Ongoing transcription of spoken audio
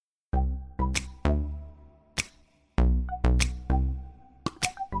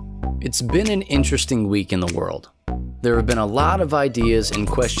It's been an interesting week in the world. There have been a lot of ideas and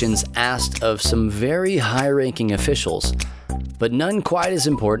questions asked of some very high-ranking officials, but none quite as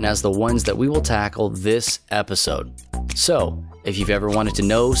important as the ones that we will tackle this episode. So, if you've ever wanted to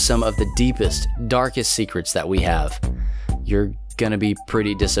know some of the deepest, darkest secrets that we have, you're gonna be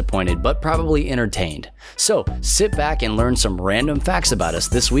pretty disappointed, but probably entertained. So, sit back and learn some random facts about us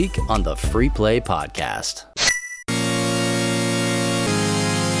this week on the Free Play Podcast.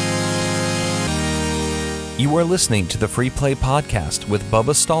 You are listening to the Free Play Podcast with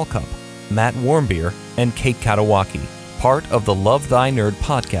Bubba Stallcup, Matt Warmbier, and Kate Katawaki, part of the Love Thy Nerd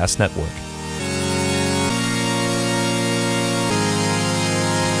podcast network.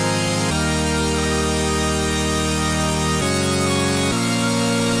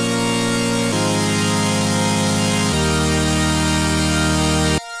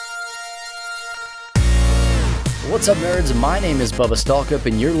 What's up, nerds? My name is Bubba Stallcup,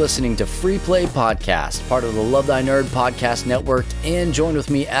 and you're listening to Free Play Podcast, part of the Love Thy Nerd podcast network. And joined with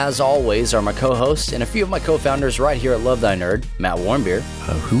me, as always, are my co-hosts and a few of my co-founders right here at Love Thy Nerd, Matt Warmbier.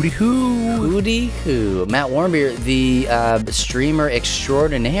 Hooty hoo. Hooty hoo. Matt Warmbier, the streamer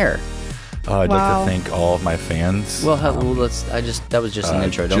extraordinaire. I'd like to thank all of my fans. Well, that was just an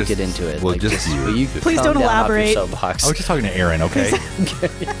intro. Don't get into it. Well, just you. Please don't elaborate. I was just talking to Aaron, okay?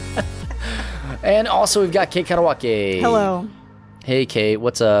 And also, we've got Kate Katawaki. Hello. Hey, Kate.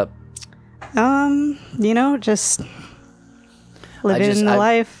 What's up? Just living the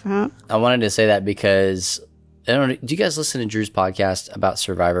life. I wanted to say that because I don't know. Do you guys listen to Drew's podcast about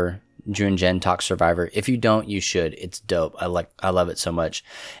Survivor? Drew and Jen talk Survivor. If you don't, you should. It's dope. I love it so much.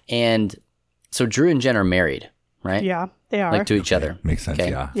 And so Drew and Jen are married, right? Yeah, they are. Like to each other. Makes sense.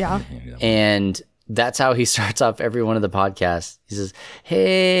 Okay? Yeah. And that's how he starts off every one of the podcasts. He says,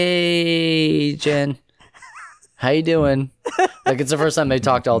 "Hey, Jen, how you doing?" Like it's the first time they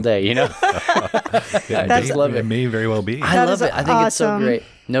talked all day, you know? I just love it. It may very well be. I love it. I think it's so awesome. great.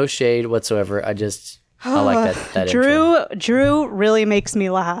 No shade whatsoever. I like that intro. Drew really makes me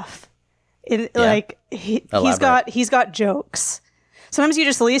laugh. Like he's got jokes. Sometimes you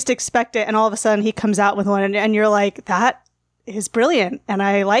just least expect it, and all of a sudden he comes out with one, and you're like, "That is brilliant," and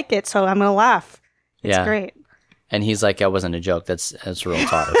I like it, so I'm gonna laugh. It's great. And he's like, "I wasn't a joke. That's real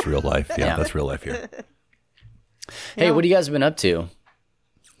talk. That's real life. Yeah, that's real life here. Hey, what have you guys been up to?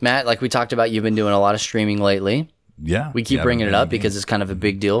 Matt, like we talked about, you've been doing a lot of streaming lately. Yeah. We keep bringing it up because it's kind of a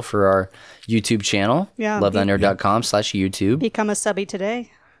big deal for our YouTube channel. Yeah. LoveThyNerd.com/YouTube. Become a subby today.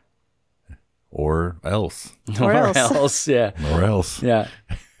 Or else. Or else. Yeah. Or else. Yeah.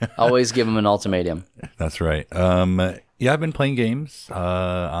 Always give them an ultimatum. That's right. I've been playing games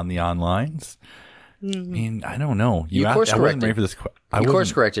on the onlines. I mean, I don't know. You course I wasn't corrected. ready for this. You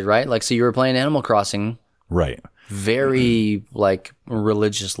course corrected, right? Like, so you were playing Animal Crossing. Right. Very, like,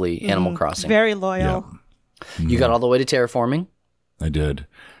 religiously Animal Crossing. Very loyal. Yeah. You got all the way to terraforming. I did.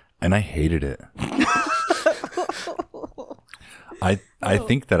 And I hated it. I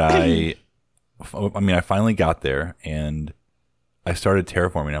think that I finally got there and I started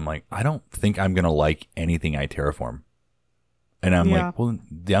terraforming. I'm like, I don't think I'm going to like anything I terraform. And I'm like, well,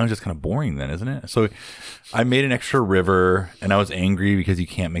 down is just kind of boring then, isn't it? So I made an extra river and I was angry because you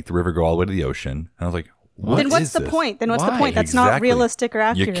can't make the river go all the way to the ocean. And I was like, Then what's the point? That's not realistic or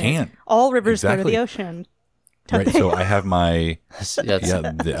accurate. You can't. All rivers go to the ocean. Right. So I have my, Good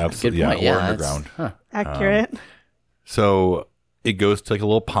absolutely, point. or underground. Accurate. So it goes to like a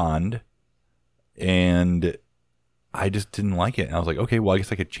little pond and I just didn't like it. And I was like, okay, well, I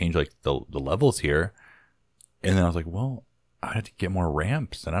guess I could change like the levels here. And then I was like, well, I had to get more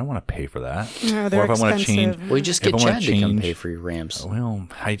ramps and I don't want to pay for that. No, they're or if I want to change, Well, you just get Chad to come pay for your ramps. well,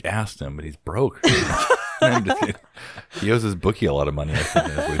 I asked him, but he's broke. He owes his bookie a lot of money, I think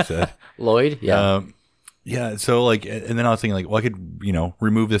that's what he said. Lloyd? Yeah. Yeah. So like, and then I was thinking like, well, I could,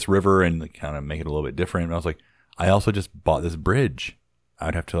 remove this river and like, kind of make it a little bit different. And I was like, I also just bought this bridge.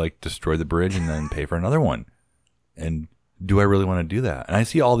 I'd have to like destroy the bridge and then pay for another one. And do I really want to do that? And I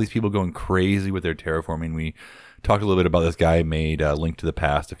see all these people going crazy with their terraforming. We talked a little bit about this guy made Link to the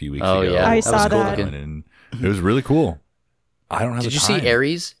Past a few weeks ago. Oh, yeah. I saw that. And it was really cool. I don't have Did the you time. see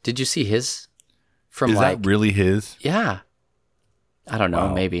Ares? Did you see his? Is that really his? Yeah. I don't know.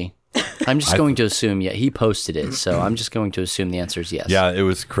 Wow. Maybe. I'm just going to assume, he posted it. So I'm just going to assume the answer is yes. Yeah, it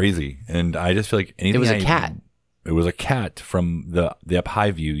was crazy. And I just feel like anything. It was a cat. It was a cat from the up high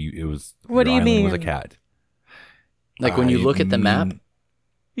view. It was. What do you mean? It was a cat. Like when you look at the map,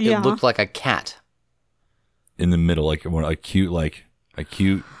 Yeah. it looked like a cat. In the middle, like a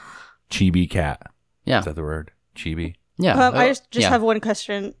cute chibi cat. Yeah. Is that the word? Chibi? Yeah. I just have one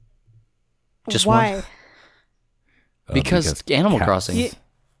question. Just Why? one? Because Animal Crossing.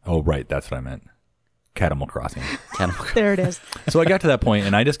 Oh, right. That's what I meant. Animal Crossing. There it is. So I got to that point,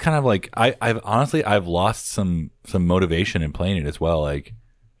 and I just kind of like I've lost some motivation in playing it as well. Like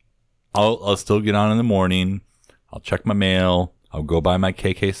I'll still get on in the morning. I'll check my mail. I'll go buy my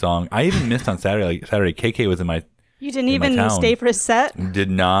KK song. I even missed on Saturday. Like Saturday, KK was in my. You didn't even stay for his set?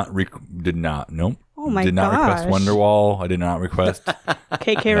 Did not. Nope. Oh my Did not request Wonderwall. I did not request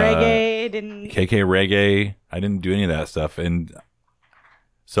KK Reggae. Didn't KK Reggae. I didn't do any of that stuff, and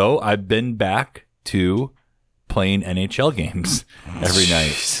so I've been back to playing NHL games every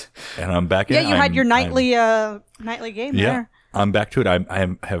night, and I'm back. Yeah, you had your nightly game there. I'm back to it.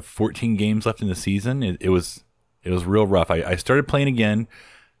 I have 14 games left in the season. It was real rough. I started playing again.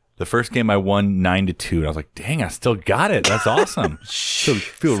 The first game I won 9-2, and I was like, "Dang, I still got it. That's awesome." So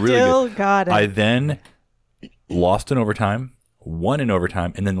feel really good. Still got it. I then lost in overtime, won in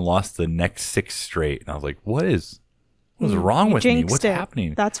overtime, and then lost the next 6 straight. And I was like, "What's wrong with me? What's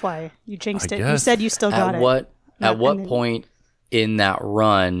happening?" That's why you jinxed it. You said you still got it. At what point in that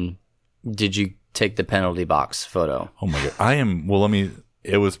run did you take the penalty box photo? Oh my god!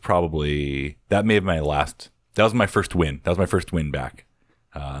 It was probably that may have my last. That was my first win. That was my first win back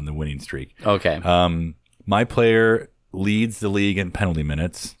on the winning streak. Okay. My player leads the league in penalty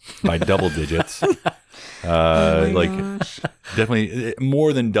minutes by double digits. Definitely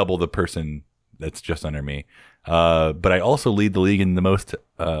more than double the person that's just under me. But I also lead the league in the most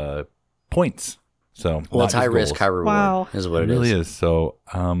points. So it's high risk, high reward is what it is. It really is. So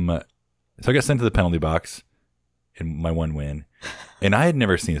I got sent to the penalty box in my one win. And I had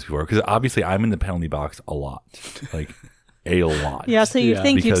never seen this before because obviously I'm in the penalty box a lot. Like a lot. Yeah, so you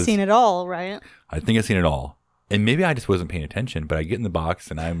think you've seen it all, right? I think I've seen it all. And maybe I just wasn't paying attention, but I get in the box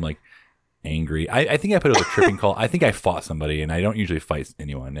and I'm like angry. I think I put it as a tripping call. I think I fought somebody, and I don't usually fight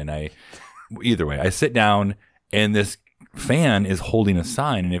anyone. And either way, I sit down and this fan is holding a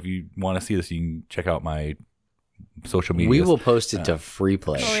sign. And if you want to see this, you can check out my social media. We will post it to Free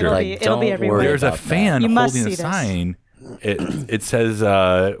Play. Sure. It'll be everywhere. There's a fan holding a sign. It says,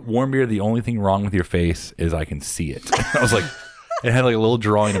 Warmbier, the only thing wrong with your face is I can see it. I was like, it had like a little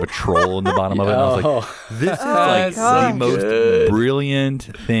drawing of a troll in the bottom of it. And I was like, this is like the most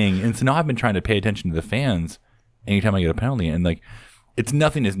brilliant thing. And so now I've been trying to pay attention to the fans anytime I get a penalty. And like, it's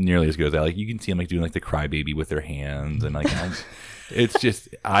nothing as nearly as good as that. Like you can see them like doing like the crybaby with their hands. And like, it's just,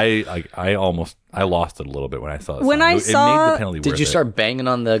 I lost it a little bit when I saw it. When I saw, it made the penalty did you start banging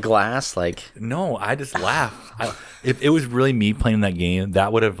on the glass? Like, no, I just laughed. If it was really me playing that game,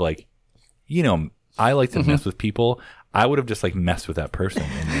 that would have like, I like to mess with people. I would have just like messed with that person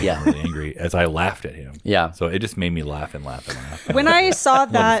and made him really angry as I laughed at him. Yeah. So it just made me laugh and laugh and laugh. When I saw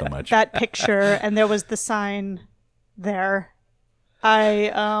that picture and there was the sign there,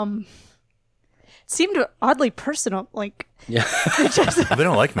 I seemed oddly personal. Like, yeah, they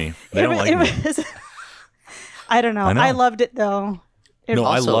don't like me. They don't like me. I don't know. I loved it though.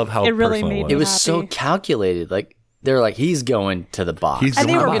 I love how it really made me It was happy. so calculated. Like they're like, he's going to the box, and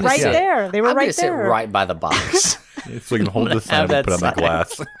they were right there. They were I'm right sit there, right by the box. So you can hold the sign and put on the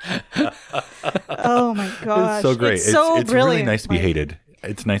glass. Oh my gosh. It's so great. It's so it's brilliant. really nice to be hated.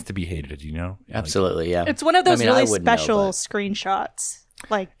 It's nice to be hated, Absolutely, yeah. It's one of those really special screenshots.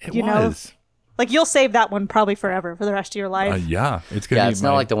 Like, like you'll save that one probably forever for the rest of your life. Yeah, it's gonna be it's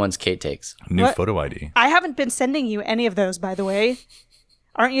not like the ones Kate takes. New photo ID. I haven't been sending you any of those, by the way.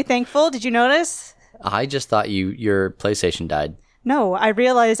 Aren't you thankful? Did you notice? I just thought your PlayStation died. No, I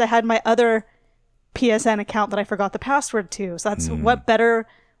realized I had my other PSN account that I forgot the password to. So that's what better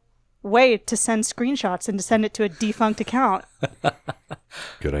way to send screenshots than to send it to a defunct account.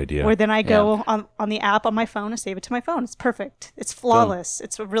 Good idea. Or then I go on the app on my phone and save it to my phone. It's perfect. It's flawless. Boom.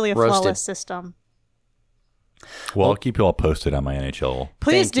 It's really a flawless system. Well, I'll keep you all posted on my NHL.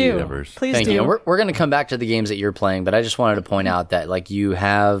 Please do. Endeavors. Please Thank do. you. And we're going to come back to the games that you're playing, but I just wanted to point out that like you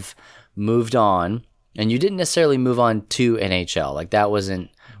have moved on, and you didn't necessarily move on to NHL. Like that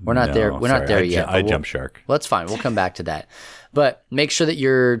wasn't. We're not there. We're not there yet. I jump shark. Well, that's fine. We'll come back to that. But make sure that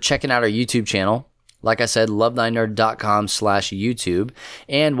you're checking out our YouTube channel. Like I said, lovethynerd.com/YouTube.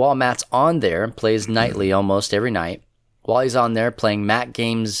 And while Matt's on there, plays nightly almost every night. While he's on there playing Try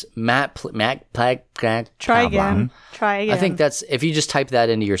again. I think that's, if you just type that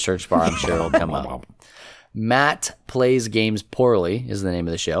into your search bar, I'm sure it'll come up. Matt Plays Games Poorly is the name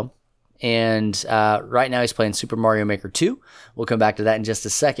of the show. And right now he's playing Super Mario Maker 2. We'll come back to that in just a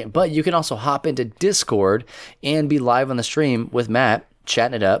second. But you can also hop into Discord and be live on the stream with Matt,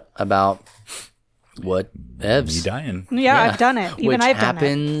 chatting it up about what Evs. Me dying. Yeah, I've done it. Even I've done it. Which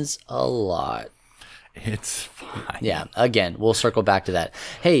happens a lot. It's fine. Yeah, again, we'll circle back to that.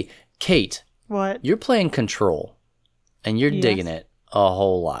 Hey, Kate. What? You're playing Control, and you're digging it. a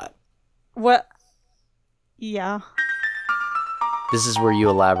whole lot. What? Yeah. This is where you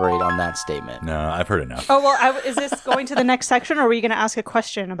elaborate on that statement. No, I've heard enough. Oh, well, is this going to the next section, or are we going to ask a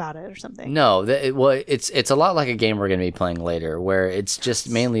question about it or something? No, it's a lot like a game we're going to be playing later, where it's just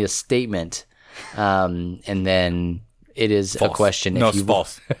mainly a statement, and then it is False. a question. No, if you it's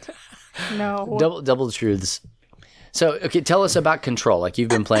false. No. double truths. So, okay, tell us about Control. Like, you've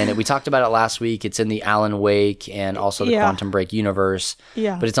been playing it. We talked about it last week. It's in the Alan Wake and also the Quantum Break universe.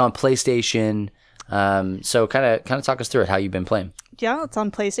 Yeah. But it's on PlayStation. So kind of talk us through it, how you've been playing. Yeah, it's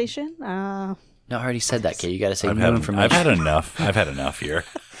on PlayStation. No, I already said that, Kate. You got to say I've new information. had enough. I've had enough here.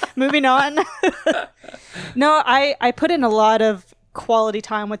 Moving on. No, I put in a lot of quality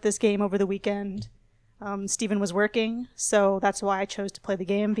time with this game over the weekend. Steven was working, so that's why I chose to play the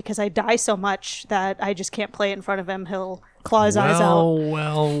game, because I die so much that I just can't play it in front of him. He'll claw his eyes out.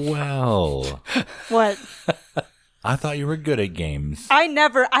 Well. What? I thought you were good at games. I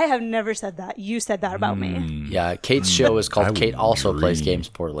have never said that. You said that about me. Yeah, Kate's show is called Kate Also Plays Games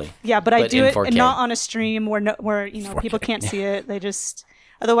Poorly. Yeah, but I do in it 4K. not on a stream where people can't see it. They just,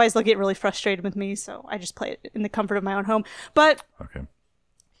 otherwise they'll get really frustrated with me, so I just play it in the comfort of my own home. But Okay.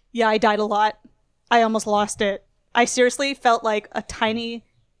 yeah, I died a lot. I almost lost it. I seriously felt like a tiny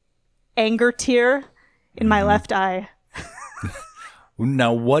anger tear in my left eye.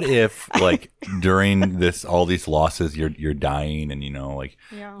 Now, what if, like, during all these losses, you're dying, and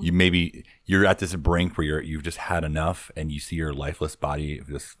you're at this brink where you've just had enough, and you see your lifeless body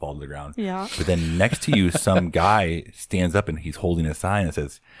just fall to the ground. Yeah. But then next to you, some guy stands up and he's holding a sign that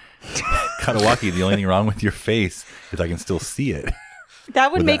says, "Katawaki, the only thing wrong with your face is I can still see it."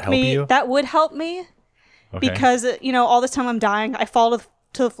 That would that help you? That would help me, Okay. because all this time I'm dying, I fall to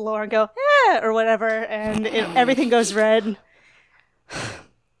the floor and go or whatever, and everything goes red.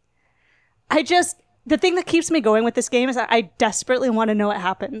 The thing that keeps me going with this game is that I desperately want to know what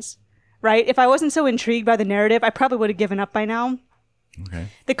happens, right? If I wasn't so intrigued by the narrative, I probably would have given up by now. Okay.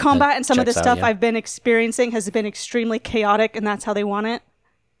 The combat and some of the checks out, stuff yeah. I've been experiencing has been extremely chaotic, and that's how they want it.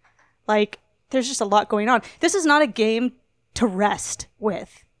 Like, there's just a lot going on. This is not a game to rest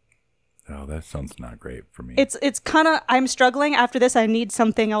with. Oh, that sounds not great for me. It's kind of, I'm struggling after this. I need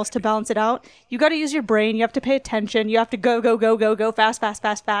something else to balance it out. You got to use your brain. You have to pay attention. You have to go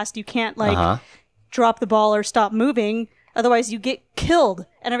fast. You can't drop the ball or stop moving. Otherwise you get killed.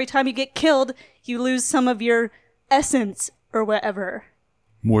 And every time you get killed, you lose some of your essence or whatever.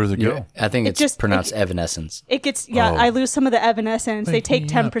 Where does it go? I think it's just pronounced evanescence. It gets, I lose some of the evanescence. They take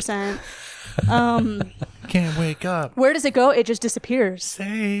 10%. Can't wake up. Where does it go? It just disappears.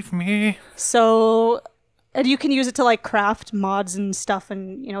 Save me. So, and you can use it to like craft mods and stuff,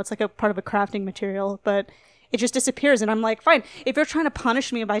 and it's like a part of a crafting material, but it just disappears. And I'm like, fine, if you're trying to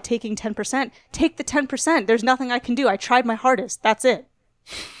punish me by taking 10%, take the 10%. There's nothing I can do. I tried my hardest. That's it.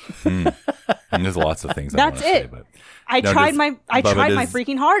 And there's lots of things. That's I want to it. say, but I tried my Bubba,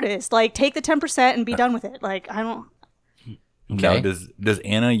 freaking hardest. Like, take the 10% and be done with it. Like, I don't. Now, does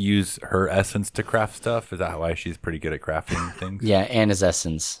Anna use her essence to craft stuff? Is that why she's pretty good at crafting things? Yeah, Anna's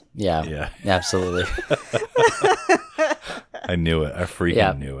essence. Yeah. Absolutely. I knew it. I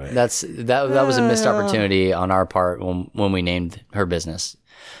freaking knew it. That was a missed opportunity on our part when we named her business.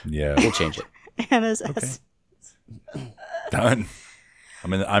 Yeah. We'll change it. Anna's essence. Done.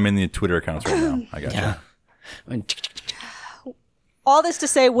 I'm in the Twitter accounts right now. I got you. All this to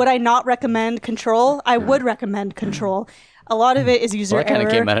say, would I not recommend Control? I would recommend Control. A lot of it is user error. That kind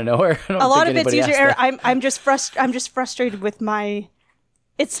of came out of nowhere. A lot of it's user error. I'm just frustrated with my.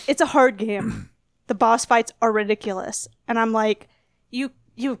 It's a hard game. The boss fights are ridiculous, and I'm like,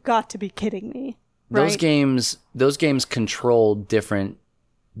 you've got to be kidding me. Right? Those games control different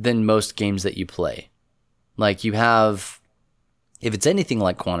than most games that you play. Like, you have, if it's anything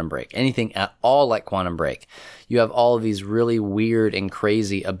like Quantum Break, anything at all like Quantum Break, you have all of these really weird and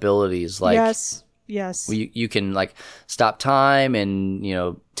crazy abilities. Like, yes. You can like stop time and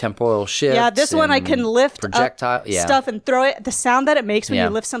temporal shift. Yeah, this one I can lift projectile up stuff and throw it. The sound that it makes when you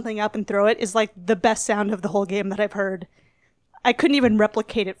lift something up and throw it is like the best sound of the whole game that I've heard. I couldn't even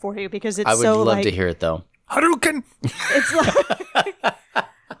replicate it for you because it's so like. I would love to hear it though. Hadouken! It's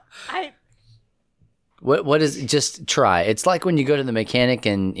like What is, just try. It's like when you go to the mechanic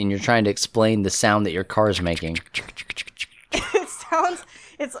and you're trying to explain the sound that your car is making. It sounds.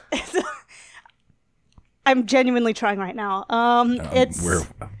 It's. I'm genuinely trying right now. It's.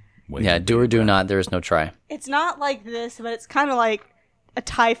 Do or do not. There is no try. It's not like this, but it's kind of like a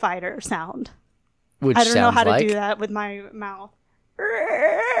TIE fighter sound. Which I don't know how sounds to do that with my mouth.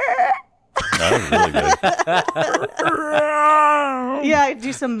 That was really good. Yeah, I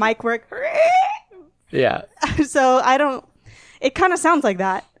do some mic work. Yeah. So I don't. It kind of sounds like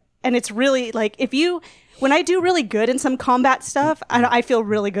that. And it's really like when I do really good in some combat stuff, I feel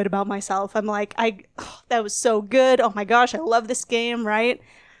really good about myself. I'm like, that was so good. Oh my gosh, I love this game, right?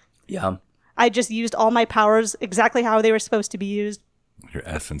 Yeah. I just used all my powers exactly how they were supposed to be used. Your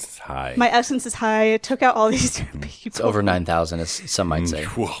essence is high. My essence is high. It took out all these people. It's over 9,000, as some might say.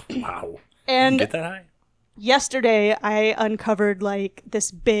 Wow. And Get that high? yesterday, I uncovered like this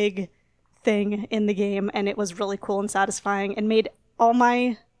big thing in the game, and it was really cool and satisfying, and made all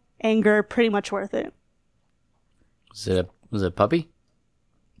my anger pretty much worth it. Was it a puppy?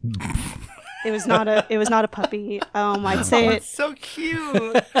 It was not a puppy. I'd say it. So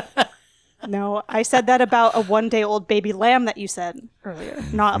cute. No, I said that about a 1-day-old baby lamb that you said earlier,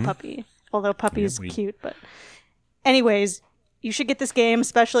 not a puppy. Although puppy's cute, but anyways, you should get this game,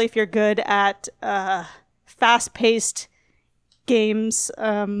 especially if you're good at fast-paced games.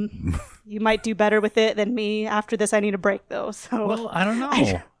 You might do better with it than me. After this, I need a break though. So Well, I don't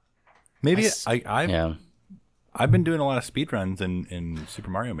know. Maybe I've been doing a lot of speedruns in Super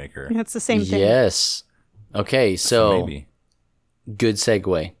Mario Maker. it's the same thing. Yes. Okay, so maybe. good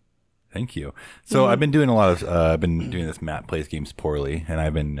segue. Thank you. So I've been doing a lot of I've been doing this Matt Plays Games Poorly, and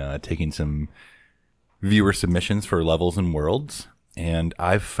I've been taking some viewer submissions for levels and worlds, and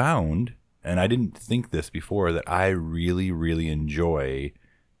I've found, and I didn't think this before, that I really, really enjoy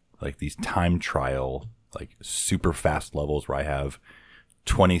like these time trial, like super fast levels where I have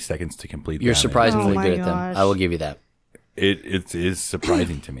 20 seconds to complete. You're surprisingly Oh my good at them. gosh. I will give you that. It is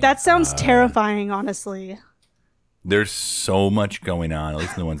surprising to me. That sounds terrifying, honestly. There's so much going on, at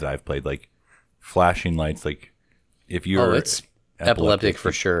least in the ones that I've played, like flashing lights. Like if you're it's epileptic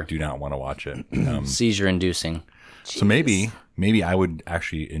for sure. do not want to watch it. Seizure inducing. So maybe I would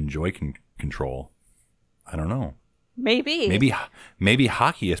actually enjoy Control. I don't know. Maybe. Maybe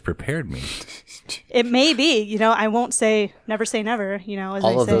hockey has prepared me. It may be. I won't never say never. As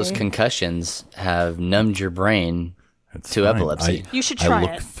All I of say. those concussions have numbed your brain It's to fine. epilepsy. You should I try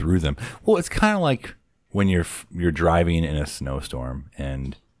look it. through them. Well, it's kind of like when you're driving in a snowstorm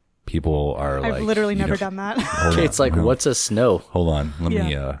and people are like. I've literally never done that. Hold Okay, on, it's like, what's a snow? Hold on. Let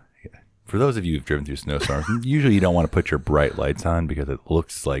me. For those of you who've driven through snowstorms, usually you don't want to put your bright lights on because it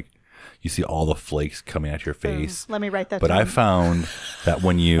looks like you see all the flakes coming at your face. Let me write that But down. I found that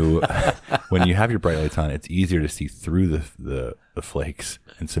when you have your bright lights on, it's easier to see through the flakes,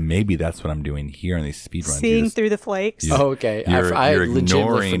 and so maybe that's what I'm doing here on these speed runs. Seeing through the flakes. you- Oh, okay. You're, I you're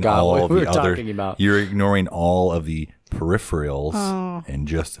legitimately ignoring forgot all what of we the were other. talking about. You're ignoring all of the peripherals Oh. and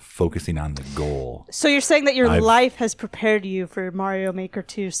just focusing on the goal. So you're saying that your I've- life has prepared you for Mario Maker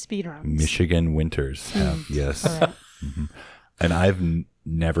 2 speedruns. Michigan winters have yes, Mhm. And I've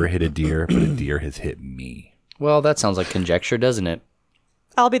never hit a deer, but a deer has hit me. Well, that sounds like conjecture, doesn't it?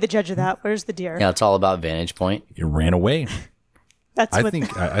 I'll be the judge of that. Where's the deer? Yeah, it's all about vantage point. It ran away. That's I what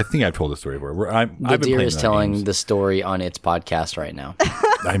think I've told the story before. I've The been deer playing is other telling games. the story on its podcast right now.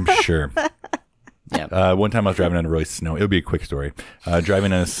 I'm sure. Yeah. One time I was driving on a really snowy. It'll be a quick story.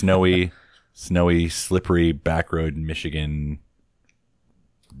 Driving on a snowy, slippery back road in Michigan,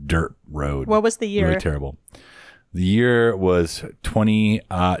 dirt road. What was the year? Really terrible. The year was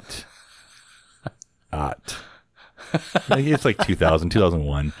 20-aught. It's like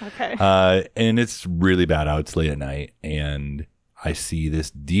 2001. Okay. And it's really bad out. It's late at night, and I see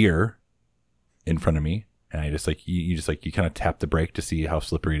this deer in front of me, and I just like you kind of tap the brake to see how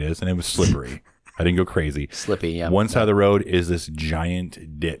slippery it is, and it was slippery. I didn't go crazy. Slippy, yeah. One side of the road is this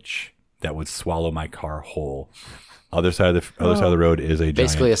giant ditch that would swallow my car whole. Other side of the road is a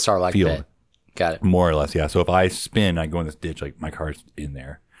Basically giant a Sarlacc field. pit. Got it. More or less, yeah. So if I spin, I go in this ditch, like my car's in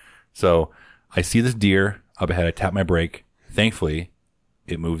there. So I see this deer up ahead. I tap my brake. Thankfully,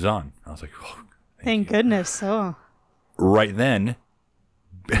 it moves on. I was like, oh. Thank goodness. Oh. Right then,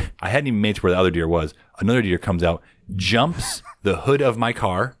 I hadn't even made to where the other deer was. Another deer comes out, jumps the hood of my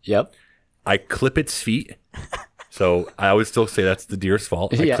car. Yep. I clip its feet. So I always still say that's the deer's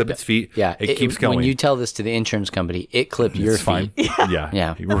fault. I clip its feet. Yeah. It keeps going. When you tell this to the insurance company, it clipped your It's fine. feet. Yeah.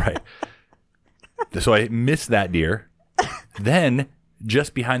 Yeah. You're right. So I missed that deer. Then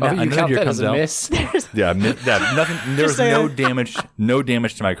just behind that, Oh, you another count deer that as comes a out. miss? Yeah, nothing. There was no damage. No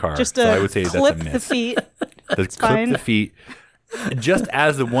damage to my car. Just so to I would say clip that's a the miss. feet. Clip fine. the feet. Just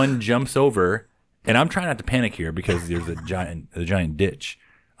as the one jumps over, and I'm trying not to panic here because there's a giant ditch.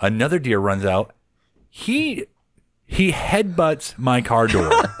 Another deer runs out. He headbutts my car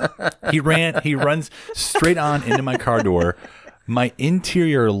door. He runs straight on into my car door. My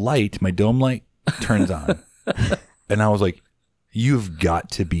interior light, my dome light, turns on. And I was like, you've got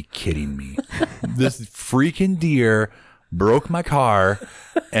to be kidding me. This freaking deer broke my car,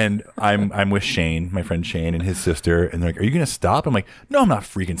 and I'm with Shane, my friend Shane, and his sister, and they're like, "Are you gonna stop?" I'm like, "No, I'm not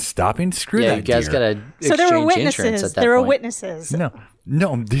freaking stopping. Screw that you guys deer." gotta So there were exchange insurance witnesses. at that There were point. witnesses.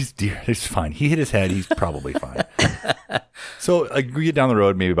 No, these deer, it's fine. He hit his head. He's probably fine. So like we get down the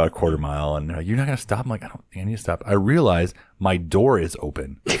road, maybe about a quarter mile, and they're like, "You're not gonna stop?" I'm like, "I don't think I need to stop." I realize my door is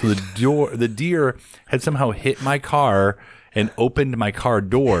open. So the deer had somehow hit my car and opened my car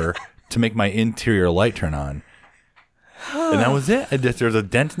door to make my interior light turn on. And that was it. There's a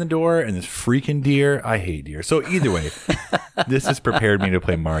dent in the door and this freaking deer. I hate deer. So either way, this has prepared me to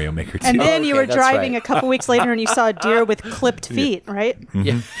play Mario Maker 2. And then you were that's driving right. a couple weeks later and you saw a deer with clipped feet, right?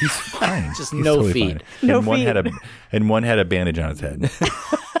 Yeah. He's fine. Just He's no totally feet. fine. No and one feet. had a bandage on his head.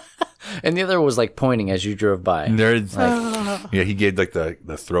 And the other was like pointing as you drove by. And there's yeah, he gave like the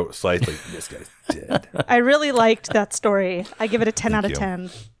throat slice. Like this guy's dead. I really liked that story. I give it a 10 out of you. 10.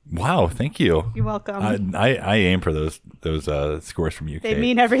 Wow, thank you. You're welcome. I aim for those scores from UK. They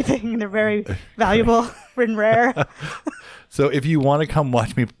mean everything. They're very valuable and rare. So if you want to come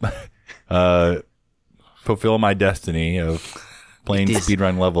watch me fulfill my destiny of playing It is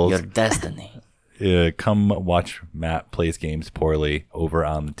speedrun levels, Your destiny. come watch Matt plays games poorly over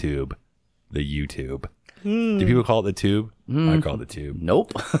on the tube, the YouTube. Do people call it the tube? I call it the tube.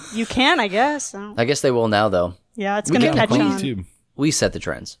 Nope. You can, I guess. I guess they will now, though. Yeah, it's going to can catch call it on. Tube. We set the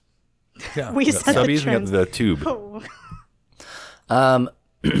trends. Yeah. We set the Subbies, we got trends. the tube. Oh.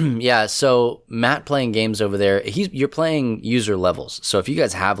 Yeah, so Matt playing games over there, you're playing user levels. So if you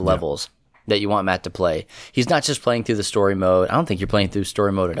guys have levels that you want Matt to play, he's not just playing through the story mode. I don't think you're playing through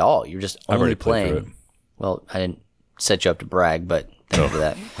story mode at all. You're just I've only already played through playing. Well, I didn't set you up to brag, but thank you for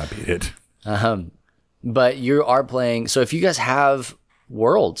that. I beat it. But you are playing. So if you guys have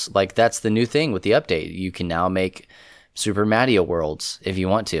worlds, like that's the new thing with the update. You can now make Super Mario worlds if you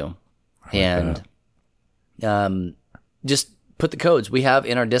want to. And just put the codes we have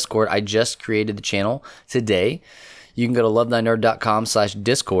in our Discord. I just created the channel today. You can go to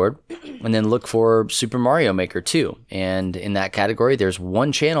lovethynerd.com/Discord and then look for Super Mario Maker 2. And in that category, there's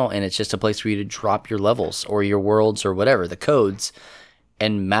one channel and it's just a place for you to drop your levels or your worlds or whatever, the codes,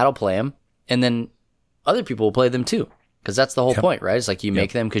 and Matt will play them. And then other people will play them too. Because that's the whole point, right? It's like you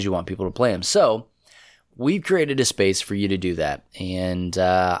make them because you want people to play them. So we've created a space for you to do that. And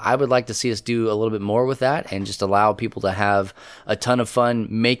I would like to see us do a little bit more with that and just allow people to have a ton of fun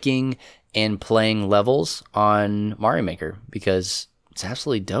making and playing levels on Mario Maker because it's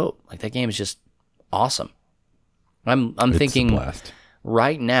absolutely dope. Like that game is just awesome. I'm It's thinking a blast.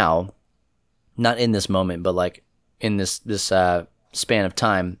 right now, not in this moment, but like in this span of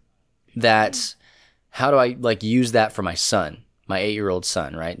time, that how do I like use that for my son, my 8-year-old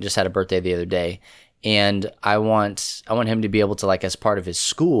son, right? Just had a birthday the other day. And I want him to be able to, like, as part of his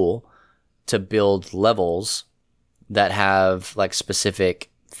school, to build levels that have like specific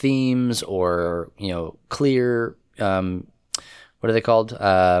themes or, you know, clear, what are they called?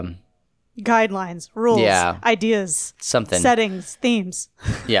 Guidelines, rules, Yeah. ideas, Something. settings, themes.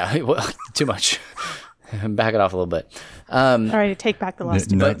 Yeah, well, too much. Back it off a little bit. All right, take back the last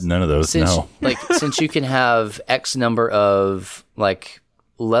two. None of those. Since No. since you can have X number of like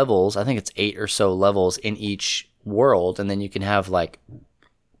levels, I think it's 8 or so levels in each world, and then you can have like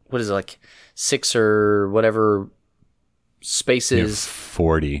what is it, like 6 or whatever spaces.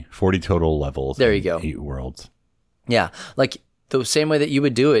 40 total levels. There you and go. 8 worlds. Yeah, like the same way that you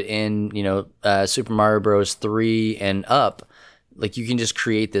would do it in, you know, Super Mario Bros. 3 and up. Like you can just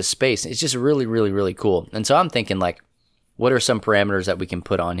create this space. It's just really, really, really cool. And so I'm thinking like, what are some parameters that we can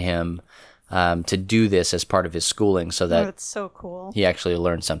put on him to do this as part of his schooling so Oh, that that's so cool. he actually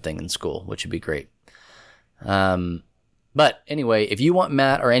learns something in school, which would be great. But anyway, if you want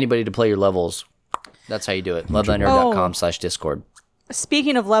Matt or anybody to play your levels, that's how you do it. lovethynerd.com/Discord.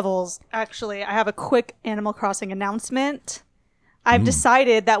 Speaking of levels, actually, I have a quick Animal Crossing announcement. I've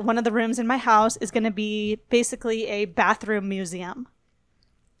decided that one of the rooms in my house is going to be basically a bathroom museum.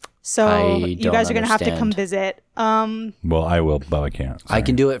 So I you don't guys are going to have to come understand. visit. Well, I will, but I can't. I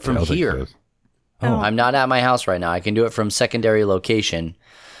can do it from Sounds like here. those. I'm not at my house right now. I can do it from secondary location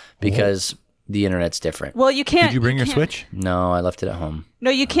because the internet's different. Well, you can't. Did you bring your can't- Switch? No, I left it at home.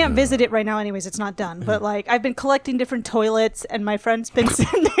 No, you can't visit it right now. Anyways, it's not done. But like, I've been collecting different toilets, and my friend's been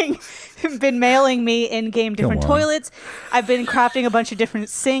been mailing me in-game different Come on. toilets. I've been crafting a bunch of different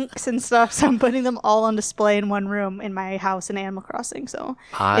sinks and stuff. So I'm putting them all on display in one room in my house in Animal Crossing. So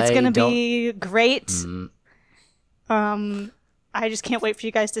it's gonna be great. I just can't wait for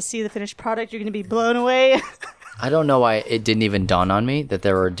you guys to see the finished product. You're gonna be blown away. I don't know why it didn't even dawn on me that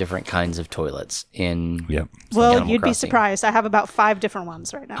there were different kinds of toilets in. Yep. Well, Animal you'd be Crossing. surprised. I have about 5 different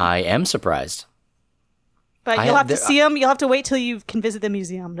ones right now. I am surprised. But you'll have to see them. You'll have to wait till you can visit the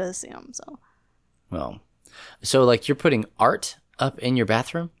museum to see them. So like you're putting art up in your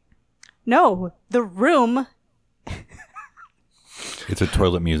bathroom? No, the room. It's a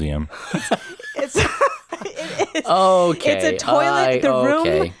toilet museum. It is. Okay. It's a toilet.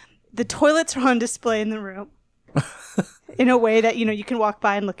 Room. The toilets are on display in the room. In a way that, you can walk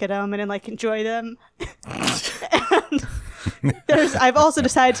by and look at them and then like enjoy them. And I've also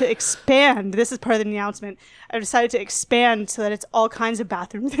decided to expand. This is part of the announcement. I've decided to expand so that it's all kinds of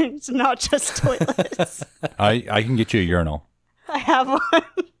bathroom things, not just toilets. I can get you a urinal. I have one.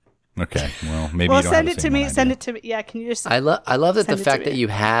 Okay. Well, maybe you don't send have it to me. Send it to me. Yeah, can you just? I love that the fact that you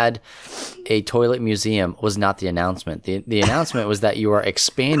had a toilet museum was not the announcement. The announcement was that you are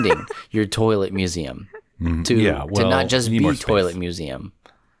expanding your toilet museum to not just be a toilet museum.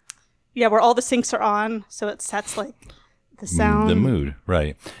 Yeah, where all the sinks are on, so it sets like the sound, the mood.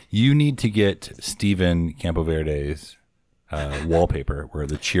 Right. You need to get Steven Campoverde's wallpaper, where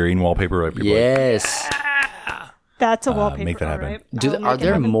the cheering wallpaper. Where yes. That's a wallpaper. Make that happen. Right? Are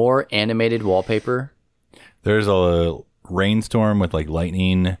there more animated wallpaper? There's a rainstorm with like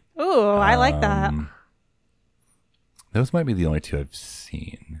lightning. Ooh, I like that. Those might be the only two I've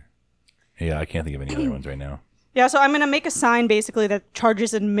seen. Yeah, I can't think of any other ones right now. Yeah, so I'm going to make a sign basically that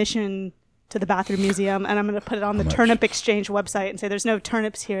charges admission to the bathroom museum, and I'm going to put it on the Turnip Exchange website and say there's no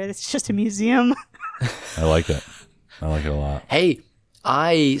turnips here. It's just a museum. I like it. I like it a lot. Hey,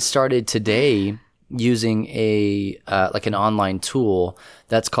 I started today using an online tool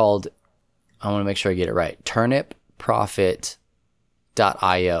that's called, I want to make sure I get it right,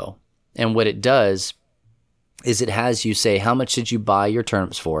 turnipprofit.io. And what it does is it has you say, how much did you buy your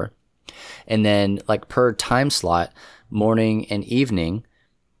turnips for? And then like per time slot, morning and evening,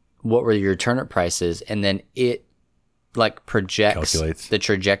 what were your turnip prices? And then it like projects the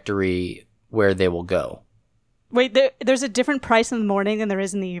trajectory where they will go. Wait, there's a different price in the morning than there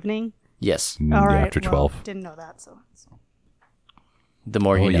is in the evening? Yes. All right. After 12. Didn't know that. So. The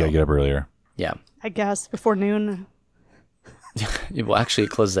more you know. You gotta get up earlier. Yeah. I guess before noon. Well, actually,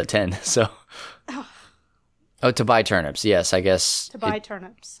 it closes at 10. So. Oh, to buy turnips. Yes, I guess. To buy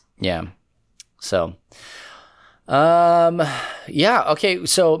turnips. Yeah. So. Yeah. Okay.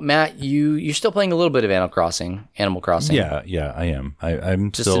 So Matt, you're still playing a little bit of Animal Crossing. Yeah, I am.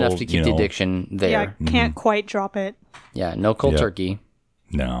 I'm just still, enough to keep the addiction there. Yeah, can't quite drop it. Yeah, no cold turkey.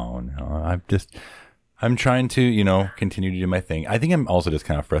 No. I'm trying to, continue to do my thing. I think I'm also just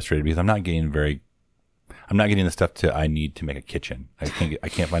kind of frustrated because I'm not getting the stuff I need to make a kitchen. I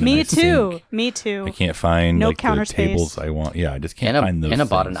can't find a nice sink. Me too. I can't find no like counter the tables space. I want. Yeah, I just can't find those. Anna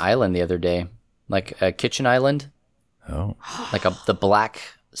bought an things. island the other day, like a kitchen island. Oh. Like the black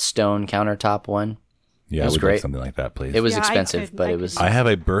stone countertop one. Yeah, it was I would great. like something like that, please. It was expensive, but it was. I have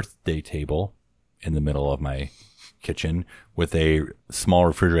a birthday table in the middle of my kitchen with a small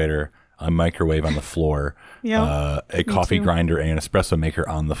refrigerator, a microwave on the floor, a coffee grinder, and an espresso maker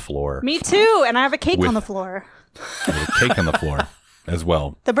on the floor. Me too, and I have a cake on the floor. With a cake on the floor as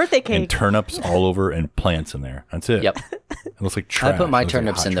well. The birthday cake. And turnips all over and plants in there. That's it. Yep. It looks like trash. I put my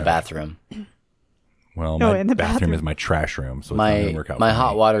turnips turnips in the bathroom. Well, my in the bathroom is my trash room, so it's not My gonna work out. my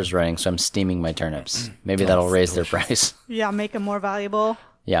hot water's running, so I'm steaming my turnips. Maybe that'll raise their price. Yeah, make them more valuable.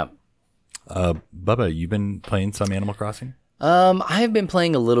 Yeah. Bubba, you've been playing some Animal Crossing? I have been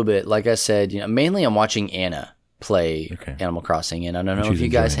playing a little bit. Like I said, mainly I'm watching Anna play Animal Crossing, and I don't know if you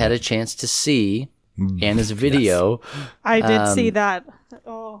guys had a chance to see Anna's video. I did see that.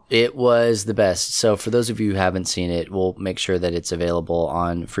 Oh. It was the best. So for those of you who haven't seen it, we'll make sure that it's available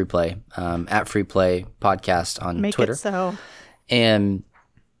on Free Play, at Free Play Podcast on Twitter. Make it so. And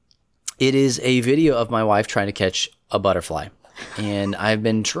it is a video of my wife trying to catch a butterfly. And I've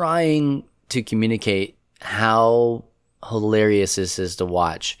been trying to communicate how hilarious this is to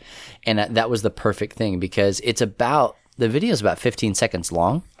watch. And that was the perfect thing because the video is about 15 seconds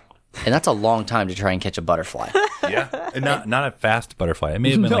long. And that's a long time to try and catch a butterfly. Yeah, and not a fast butterfly. It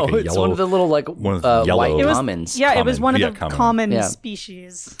may have been like a it's yellow. one of the little one of the yellow. white It was- commons. Yeah, it was one of the common. common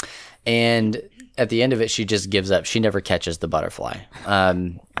species. And at the end of it, she just gives up. She never catches the butterfly.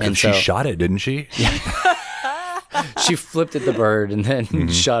 And she shot it, didn't she? she flipped at the bird and then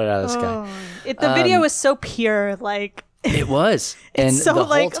shot it out of the sky. The video was so pure, like It was, and so the whole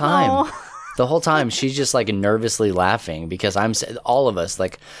like, time, oh. the whole time she's just like nervously laughing because all of us,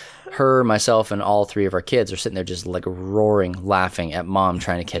 like her, myself, and all three of our kids are sitting there just like roaring, laughing at mom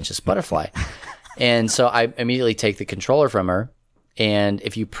trying to catch this butterfly. And so I immediately take the controller from her, and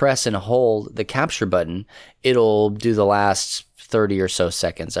if you press and hold the capture button, it'll do the last 30 or so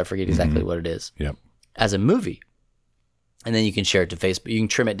seconds. I forget exactly what it is. Yep. As a movie. And then you can share it to Facebook. You can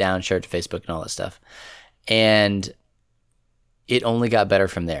trim it down, share it to Facebook and all that stuff. And it only got better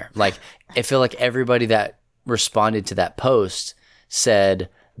from there. Like, I feel like everybody that responded to that post said,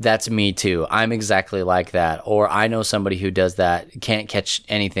 that's me too. I'm exactly like that. Or I know somebody who does that, can't catch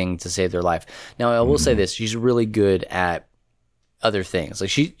anything to save their life. Now, I will say this. She's really good at other things. Like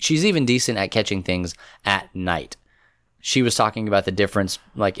she's even decent at catching things at night. She was talking about the difference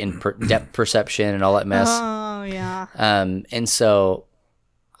like in depth perception and all that mess. Oh, yeah. And so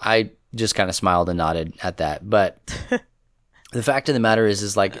I just kind of smiled and nodded at that. But the fact of the matter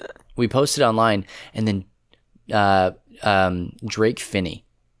is like we posted online and then Drake Finney.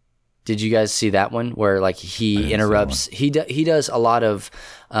 Did you guys see that one where like he interrupts? He does a lot of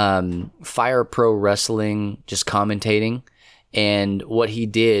Fire Pro Wrestling, just commentating. And what he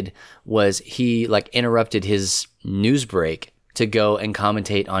did was he like interrupted his news break to go and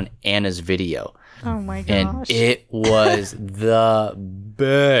commentate on Anna's video. Oh my gosh. And it was the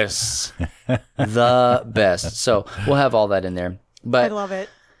best. The best. So we'll have all that in there. But I love it.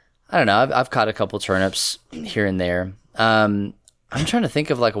 I don't know. I've caught a couple turnips here and there. I'm trying to think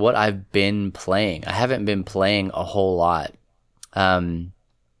of like what I've been playing. I haven't been playing a whole lot.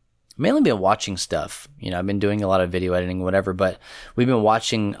 Mainly been watching stuff. You know, I've been doing a lot of video editing, whatever, but we've been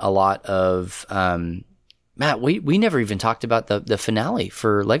watching a lot of Matt, we never even talked about the finale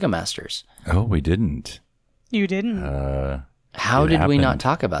for Lego Masters. Oh, we didn't. You didn't. How did we not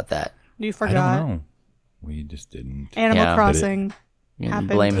talk about that? You forgot. I don't know. We just didn't. Animal Crossing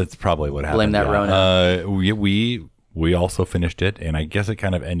happened. That's probably what happened. Blame that Rona. We also finished it, and I guess it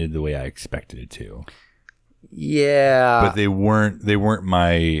kind of ended the way I expected it to. Yeah. But they weren't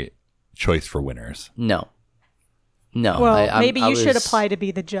my choice for winners. No. Well, maybe you should apply to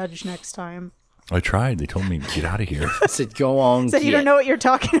be the judge next time. I tried. They told me to get out of here. I said, go on. So you don't know what you're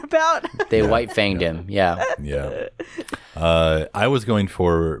talking about? They white fanged him. Yeah. Yeah. I was going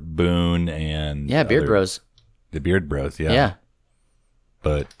for Boone and Beard Bros. The Beard Bros. Yeah. Yeah.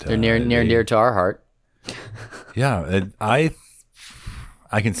 But they're near and dear to our heart. Yeah, I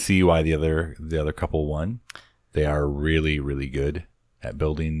can see why the other couple won. They are really, really good at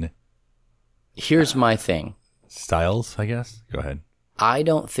building. Here's my thing. Styles, I guess. Go ahead. I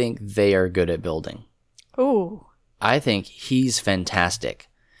don't think they are good at building. Ooh. I think he's fantastic.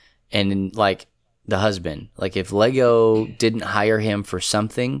 And like the husband, like if Lego didn't hire him for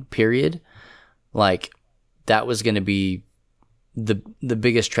something, period, like that was going to be the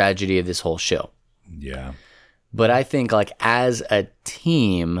biggest tragedy of this whole show. Yeah. But I think like as a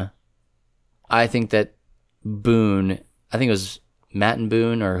team, I think that Boone, I think it was Matt and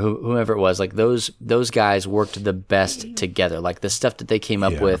Boone or whoever it was, like those guys worked the best together. Like the stuff that they came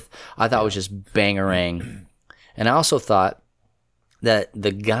up with, I thought was just bangarang. And I also thought that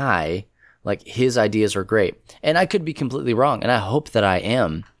the guy, like his ideas are great. And I could be completely wrong, and I hope that I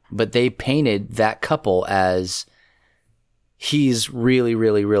am, but they painted that couple as he's really,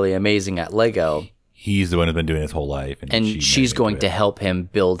 really, really amazing at Lego. He's the one who's been doing his whole life. And she's going to help him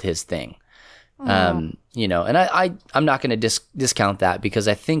build his thing. You know, and I'm not going to discount that because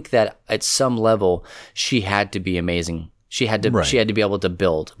I think that at some level she had to be amazing. She had to be able to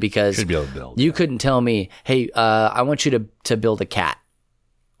build because you couldn't tell me, hey, I want you to build a cat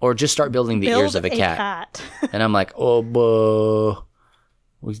or just start building the ears of a cat. And I'm like, do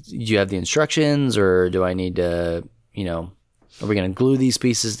you have the instructions or do I need to, you know, are we going to glue these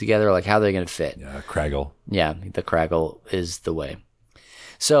pieces together? Like how are they going to fit? Yeah, Craggle. Yeah, the Craggle is the way.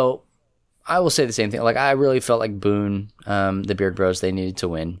 So I will say the same thing. Like I really felt like Boone, the Beard Bros, they needed to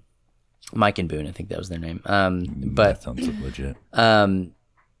win. Mike and Boone, I think that was their name. But that sounds legit.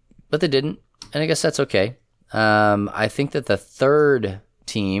 But they didn't, and I guess that's okay. I think that the third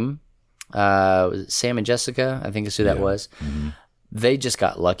team, was it Sam and Jessica? I think is who that was. Mm-hmm. They just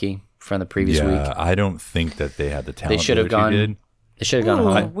got lucky from the previous week. I don't think that they had the talent. They should have gone. They should have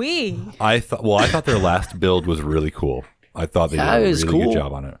gone home. I thought their last build was really cool. I thought they did a really good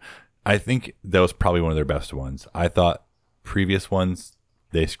job on it. I think that was probably one of their best ones. I thought previous ones,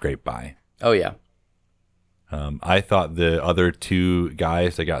 they scraped by. Oh, yeah. I thought the other two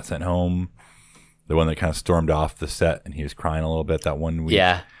guys that got sent home, the one that kind of stormed off the set and he was crying a little bit that one week.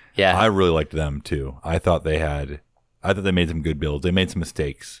 Yeah. I really liked them too. I thought they made some good builds. They made some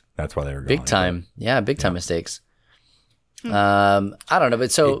mistakes. That's why they were gone. Big time. Big time mistakes. I don't know.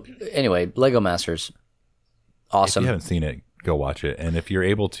 But so anyway, Lego Masters. Awesome. If you haven't seen it, go watch it. And if you're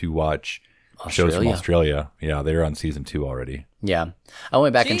able to watch shows from Australia, they're on season 2 already. Yeah. I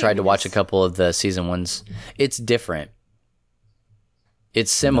went back and tried to watch a couple of the season ones. It's different.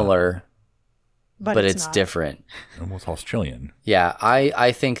 It's similar, but it's different. Almost Australian. Yeah.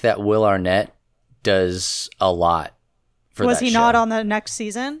 I think that Will Arnett does a lot for that show. Was he not on the next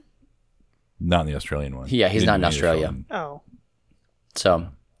season? Not in the Australian one. Yeah, he's not in Australia. Oh. So,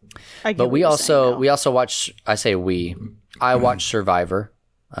 but we also watch. I watch Survivor,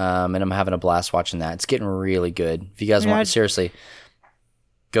 and I'm having a blast watching that. It's getting really good. If you guys want, seriously,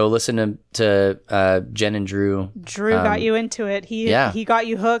 go listen to Jen and Drew. Drew got you into it. He got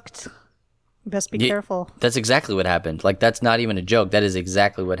you hooked. Best be careful. That's exactly what happened. Like, that's not even a joke. That is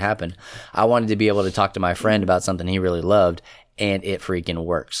exactly what happened. I wanted to be able to talk to my friend about something he really loved, and it freaking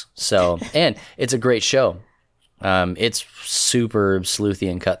works. So, and it's a great show. It's super sleuthy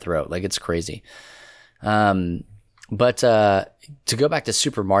and cutthroat. Like, it's crazy. But to go back to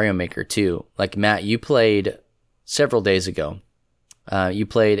Super Mario Maker 2, like, Matt, you played several days ago. You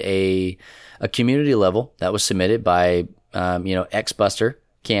played a community level that was submitted by, X-Buster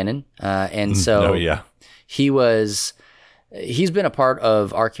Cannon. And so he's been a part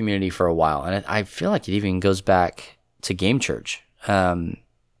of our community for a while. And I feel like it even goes back to Game Church.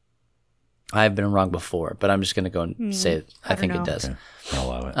 I've been wrong before, but I'm just going to go and say it. I think it does. Okay. I'll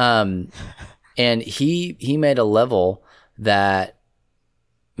allow it. And he made a level that,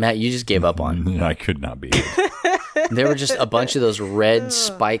 Matt, you just gave up on. I could not beat it. There were just a bunch of those red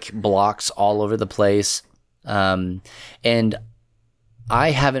spike blocks all over the place. And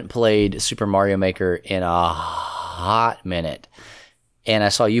I haven't played Super Mario Maker in a hot minute. And I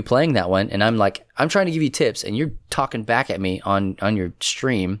saw you playing that one, and I'm like, I'm trying to give you tips, and you're talking back at me on your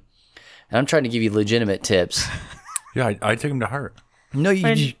stream, and I'm trying to give you legitimate tips. Yeah, I took him to heart. No,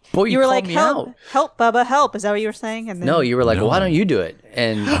 you were like, help, Bubba, help. Is that what you were saying? And then... No, you were like, why don't you do it?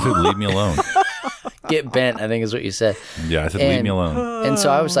 And I said, leave me alone. Get bent, I think is what you said. Yeah, I said, leave me alone. And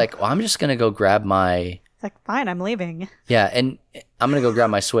so I was like, well, I'm just going to go grab my... It's like, fine, I'm leaving. Yeah, and I'm going to go grab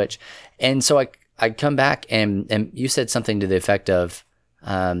my Switch. And so I come back, and you said something to the effect of,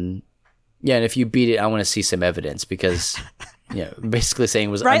 and if you beat it, I want to see some evidence, because... basically saying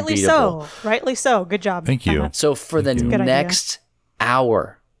it was unbeatable. Rightly so. Good job. Thank you. So for the next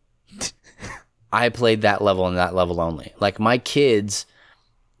hour, I played that level and that level only. Like, my kids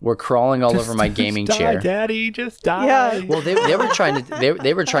were crawling all over my gaming chair. Daddy, just die. Yeah. Well, they were trying to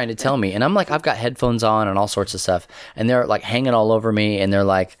they were trying to tell me, and I'm like, I've got headphones on and all sorts of stuff, and they're like hanging all over me, and they're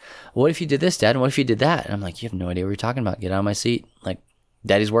like, "What if you did this, Dad? And what if you did that?" And I'm like, "You have no idea what you're talking about. Get out of my seat. Like,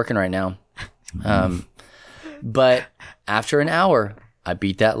 Daddy's working right now." But after an hour, I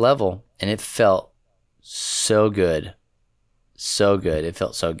beat that level, and it felt so good. So good. It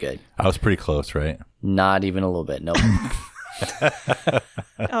felt so good. I was pretty close, right? Not even a little bit. Nope.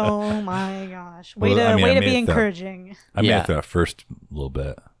 Oh my gosh. Way to be encouraging. I made it that first little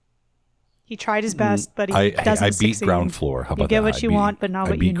bit. He tried his best, but he doesn't I beat succeed. ground floor. How about that? You get what you want, but not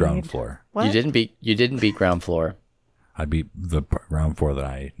what you need. I beat ground floor. What? You didn't beat ground floor. I beat the ground floor that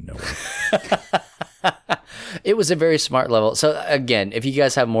I know of. It was a very smart level. So again, if you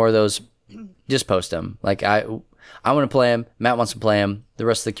guys have more of those, just post them. Like, I want to play them. Matt wants to play them. The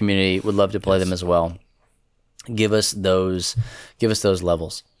rest of the community would love to play them as well. Give us those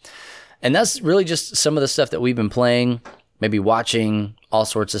levels. And that's really just some of the stuff that we've been playing, maybe watching, all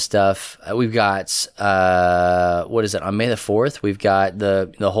sorts of stuff. We've got what is it, on May the 4th? We've got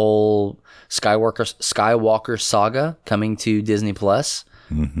the whole Skywalker saga coming to Disney Plus.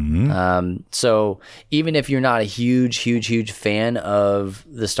 Mm-hmm. So even if you're not a huge fan of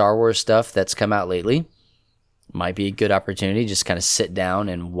the Star Wars stuff that's come out lately, might be a good opportunity. Just kind of sit down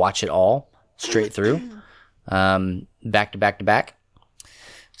and watch it all straight through, back to back.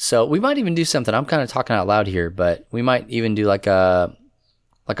 So we might even do something. I'm kind of talking out loud here, but we might even do like a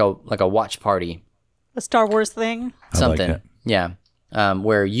watch party, a Star Wars thing, something. Like yeah,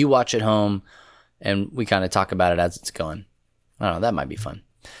 where you watch at home and we kind of talk about it as it's going. I don't know. That might be fun.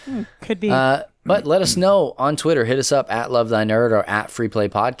 Could be. But let us know on Twitter. Hit us up at Love Thy Nerd or at Free Play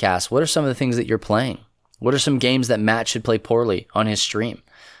Podcast. What are some of the things that you're playing? What are some games that Matt should play poorly on his stream?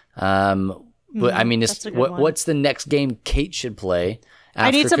 I mean, what's the next game Kate should play?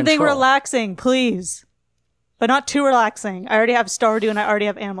 I need something relaxing, please. But not too relaxing. I already have Stardew and I already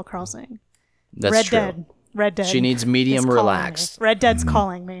have Animal Crossing. That's true. Red Dead. She needs medium relaxed. Red Dead's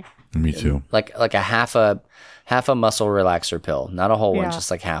calling me. Me too. Like a half a muscle relaxer pill, not a whole one,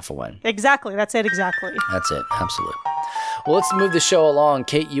 just like half a one. Exactly. That's it. Exactly. That's it. Absolutely. Well, let's move the show along.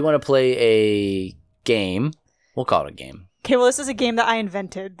 Kate, you want to play a game? We'll call it a game. Okay. Well, this is a game that I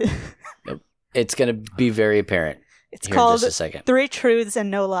invented. It's going to be very apparent. It's called in just a second. 3 Truths and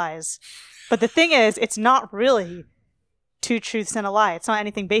No Lies. But the thing is, it's not really 2 truths and a lie. It's not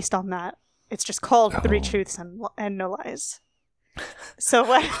anything based on that. It's just called 3 Truths and No Lies. So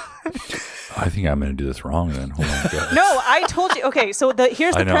what? I think I'm going to do this wrong then. Hold on. No, I told you. Okay, so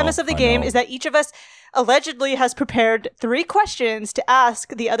here's the premise of the game is that each of us allegedly has prepared 3 questions to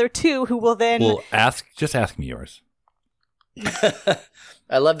ask the other 2, who will then... Well, just ask me yours.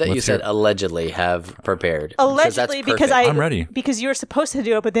 I love that you said allegedly have prepared. Allegedly, because I'm ready. Because you were supposed to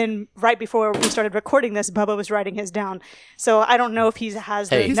do it, but then right before we started recording this, Bubba was writing his down. So I don't know if he has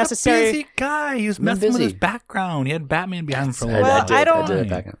the necessary... He's a busy guy. He was messing with his background. He had Batman behind him for a little while.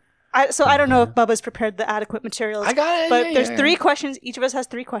 I don't know if Bubba's prepared the adequate materials. I got it. But there's 3 questions. Each of us has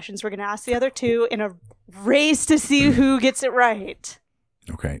 3 questions. We're going to ask the other 2 in a race to see who gets it right.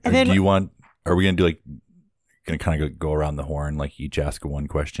 Okay. And then, are we going to do going to kind of go around the horn, like each ask 1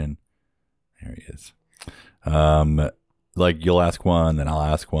 question? There he is. You'll ask 1, then I'll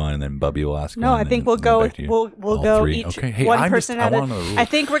ask 1, and then Bubby will ask 1. No, I think we'll go. We'll go 3. each okay. Hey, one person at a time. I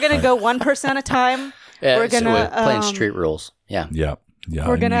think we're going to go 1 person at a time. We're playing street rules. Yeah. Yeah.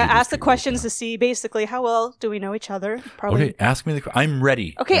 We're going to ask the questions to see basically how well do we know each other. Probably. Okay, ask me I'm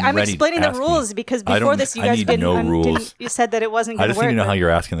ready. Okay, I'm explaining the rules because before this you guys you said that it wasn't going to work. I just need to know how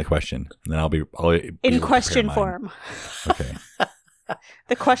you're asking the question. And then I'll be in question form. Okay.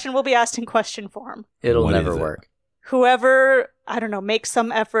 The question will be asked in question form. It'll never work. Whoever, I don't know, makes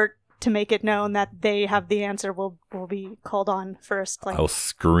some effort to make it known that they have the answer will be called on first. I'll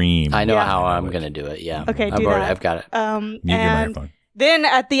scream. I know how I'm going to do it. Yeah. Okay, I've got it. Mute your microphone. Then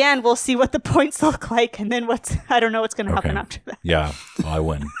at the end, we'll see what the points look like, and then I don't know what's going to happen after that. Yeah, I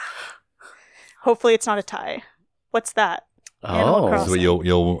win. Hopefully, it's not a tie. What's that? So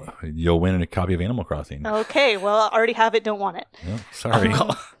you'll win a copy of Animal Crossing. Okay, well, I already have it. Don't want it. Oh, sorry.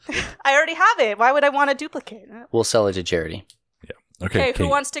 I already have it. Why would I want to duplicate it? We'll sell it to charity. Yeah. Okay. Who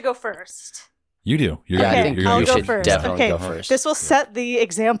wants to go first? You do. I think I'll go first. Definitely go first. This will set the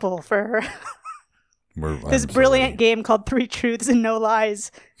example for this brilliant game called 3 Truths and No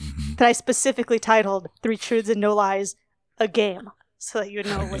Lies that I specifically titled 3 Truths and No Lies, a game, so that you would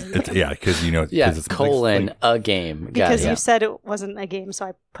know it wasn't a game. Yeah, because it's a game. Because you said it wasn't a game, so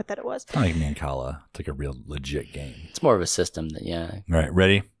I put that it was. It's not like Mancala. It's like a real legit game. It's more of a system All right,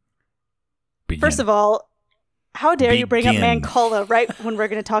 ready? Begin. First of all, how dare you bring up Mancala right when we're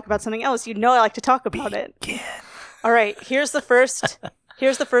going to talk about something else? You know I like to talk about it. All right, here's the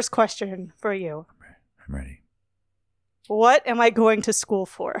first question for you. I'm ready. What am I going to school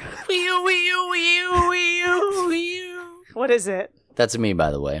for? What is it? That's me,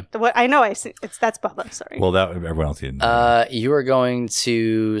 by the way. I know. That's Bubba. Sorry. Well, that everyone else didn't. You are going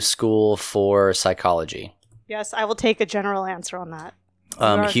to school for psychology. Yes, I will take a general answer on that.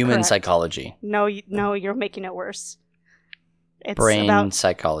 Human correct. Psychology. No, you're making it worse. It's brain about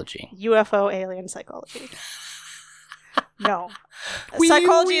psychology. UFO alien psychology. No,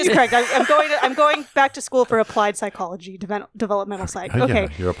 psychology is correct. I'm going back to school for applied psychology, developmental psych. Okay, Yeah,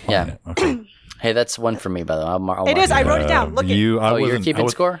 you're applying it. Okay. Hey, that's 1 for me, by the way. It is. I wrote it down. Look, you're keeping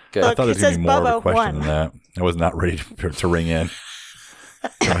score? Good. I thought there was going to be more of a question Bubba than that. I was not ready to ring in.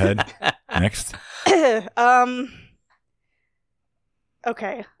 Go ahead. Next.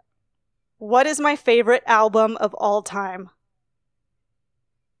 Okay. What is my favorite album of all time?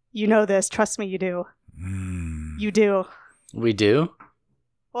 You know this. Trust me, you do. You do. We do?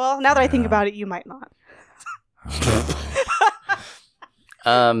 Well, now that I think about it, you might not.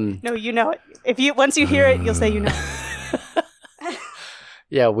 No, you know it. Once you hear it, you'll say you know.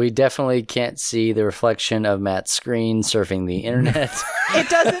 Yeah, we definitely can't see the reflection of Matt's screen surfing the internet. It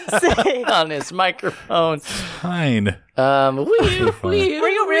doesn't say on his microphone. Fine. Were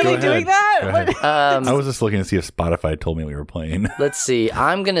you really doing that? I was just looking to see if Spotify told me we were playing. Let's see.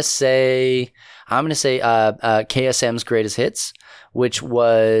 I'm gonna say KSM's Greatest Hits, which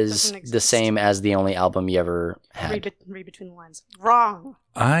was the same as the only album you ever had. Read between the lines. Wrong.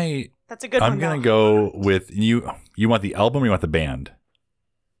 That's a good one. I'm gonna go with you. You want the album or you want the band?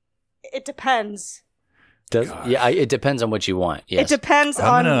 It depends. It depends on what you want. Yes. It depends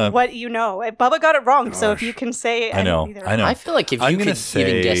on what you know. Bubba got it wrong, so if you can say... I know. I feel like if you could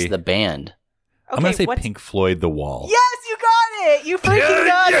even guess the band... Okay, I'm going to say Pink Floyd, The Wall. Yes, you got it! You freaking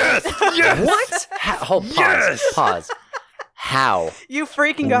got it! Yes! What? Pause. How? You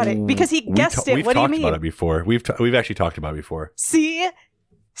freaking got it. Because he guessed it. What do you mean? We've talked about it before. We've actually talked about it before. See?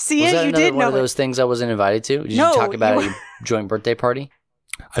 Was it? You did know one of those things I wasn't invited to? Did you talk about it at your joint birthday party?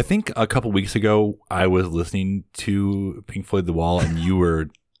 I think a couple weeks ago, I was listening to Pink Floyd The Wall, and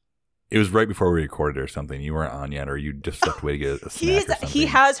it was right before we recorded or something. You weren't on yet, or you just stepped away to get a snack or something. He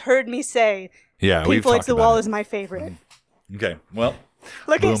has heard me say, Pink Floyd's The Wall is my favorite. Okay, well.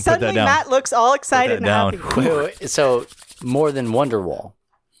 Look, suddenly Matt looks all excited and happy. Wait, so, more than Wonderwall.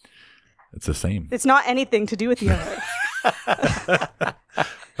 It's the same. It's not anything to do with the other.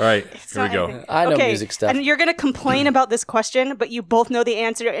 All right, It's here we not go. anything. I know music stuff. And you're going to complain about this question, but you both know the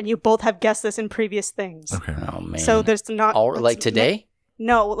answer and you both have guessed this in previous things. Okay. Oh man. So there's not... All, let's like today?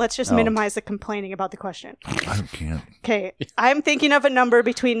 No, let's just Oh. minimize the complaining about the question. I can't. Okay, I'm thinking of a number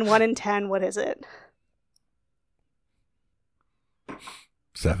between 1 and 10. What is it?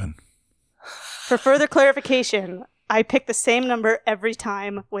 7. For further clarification, I pick the same number every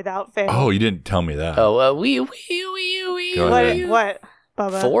time without fail. Oh, you didn't tell me that. Oh, Go ahead. What,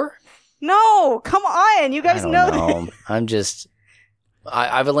 Bubba? 4? No, come on. You I guys don't know know. I'm just.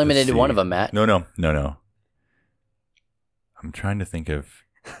 I've eliminated Let's see. one of them, Matt. No. I'm trying to think of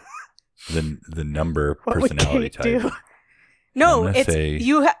the number What would personality Kate type. do? No, I'm gonna it's say-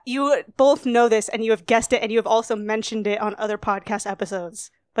 you both know this, and you have guessed it, and you have also mentioned it on other podcast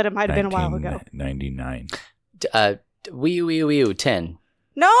episodes. But it might have been a while ago. 1999. Wee 10.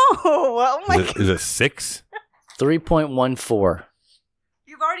 No, oh my! Is it 6? 3.14.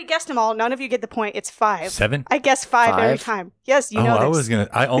 You've already guessed them all. None of you get the point. It's 5. 7? I guess 5 every 5? time. Yes, you know this.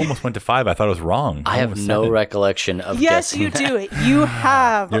 I almost went to 5. I thought it was wrong. I have Almost no 7. recollection of Yes, guessing you that. do it. You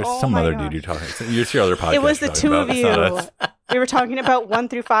have. There's Oh some my other God. dude you're talking. It's your other podcast. It was the you're two talking of about. you. It's not us. We were talking about 1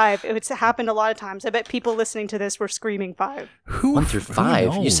 through 5. It's happened a lot of times. I bet people listening to this were screaming 5. Who 1 through who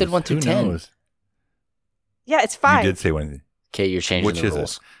 5? You knows? said 1 through Who 10. knows? Yeah, it's 5. You did say 1. Okay, you're changing Which the is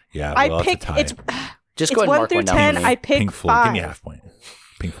rules. it? Yeah, I well, it's a picked. tie. It's Just it's go ahead and 1 mark through one down. 10. for me. I pick Pink Floyd. 5. Give me a half point.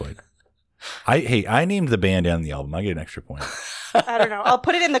 Pink Floyd. I named the band and the album. I get an extra point. I don't know. I'll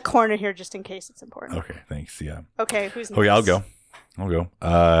put it in the corner here just in case it's important. Okay, thanks. Yeah. Okay, who's next? Okay, I'll go.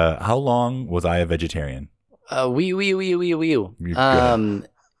 How long was I a vegetarian? Wee. Go ahead.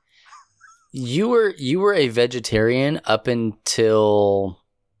 You were a vegetarian up until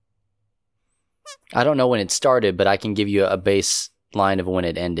I don't know when it started, but I can give you a baseline of when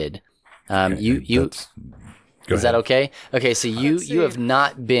it ended. Okay, You go is that ahead. okay? Okay, so you Let's see. have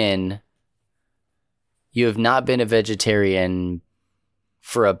not been a vegetarian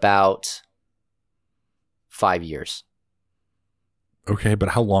for about 5 years. Okay, but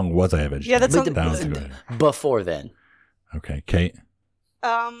how long was I a vegetarian? Yeah, that's But on- That was good. Before then. Okay, Kate.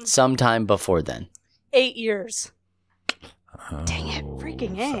 Sometime before then. 8 years. Dang it,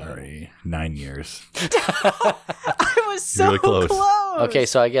 freaking A. Sorry, 9 years. I was so Really close. Okay,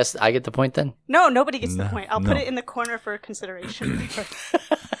 so I guess I get the point then? No, nobody gets the No, point. I'll put no. it in the corner for consideration.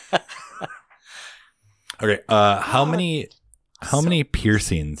 Okay, how many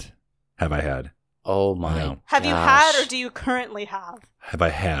piercings have I had? Oh my No. Have you had or gosh. do you currently have? Have I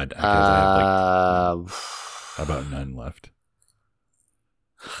had? Because I have Uh, about none left.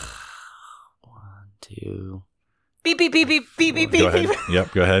 1, 2. Beep, beep, beep, beep, beep, beep, Go beep, ahead. beep.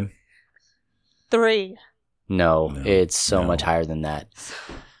 Yep, go ahead. 3. No, No, it's so no. much higher than that.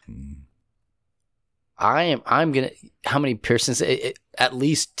 Mm. I'm gonna. How many piercings? At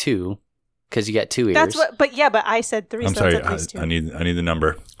least 2, because you got 2 ears. That's what, but I said 3, I'm so sorry. that's at least 2. I need the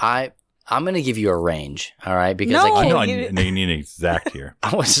number. I'm gonna give you a range. All right, because No, I I know. can't. You need an exact here.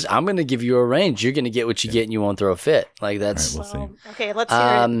 I'm gonna give you a range. You're gonna get what you get, and you won't throw a fit. Like that's. All right, we'll see. Okay, let's hear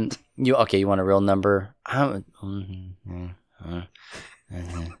it. You want a real number?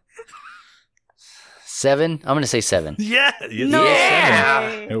 7. I'm gonna say 7. Yeah. No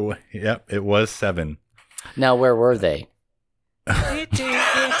Yeah. way. It was 7. Now, where were they? A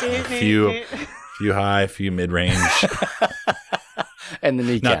few high, few mid range. And the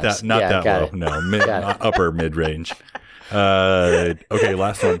kneecaps. Not that got low. it. No, Got it. upper mid range. Okay,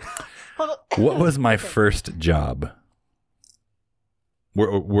 last one. Hold on. What was my first job?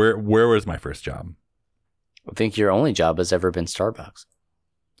 Where was my first job? I think your only job has ever been Starbucks.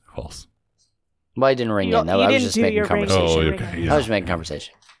 False. Well, I didn't ring You in. I you was didn't just do making your ring conversation. Oh, ring. okay, yeah. I was just making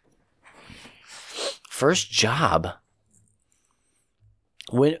conversation. First job.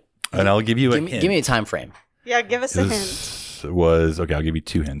 When? And I'll give you a Give hint. me a time frame. Yeah, give us a hint. This was okay. I'll give you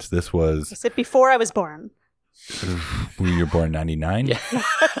 2 hints. This was Is it before I was born? when you were born in 99. Yeah.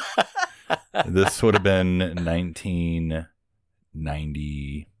 This would have been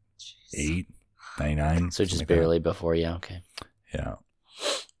 1998, 99. So just something like that. barely before. Yeah. Okay. Yeah.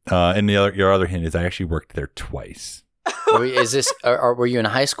 And your other hint is I actually worked there twice. Is this? Were you in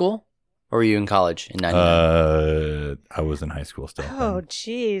high school or were you in college in '99? I was in high school still. Oh,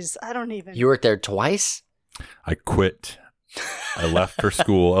 jeez. I don't even. You worked there twice. I quit. I left for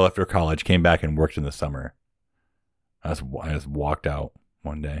school. I left for college. Came back and worked in the summer. I just walked out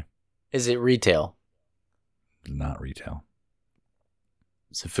one day. Is it retail? Not retail.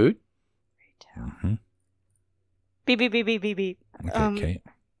 Is it food? Mm-hmm. Beep, beep, beep, beep, beep, beep. Okay,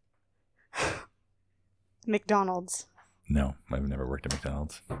 Kate. McDonald's. No, I've never worked at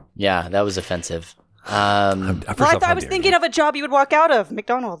McDonald's. Yeah, that was offensive. I was thinking of a job you would walk out of.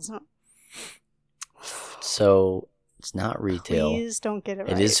 McDonald's. So it's not retail. Please don't get it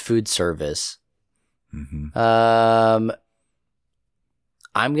right. It is food service. Mm-hmm.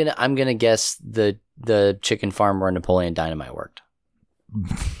 I'm gonna guess the chicken farm where Napoleon Dynamite worked.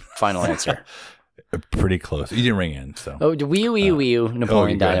 Final answer. Pretty close. You didn't ring in, so. Oh,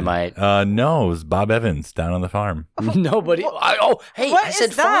 Napoleon Dynamite. No, it was Bob Evans down on the farm. Nobody. Hey, what I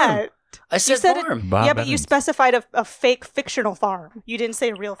said is that? farm. I said farm. Bob yeah, but you Evans. specified a fake fictional farm. You didn't say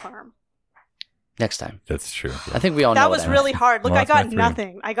a real farm. Next time. That's true. I think we all know that was really hard. Look, Well, I got that's my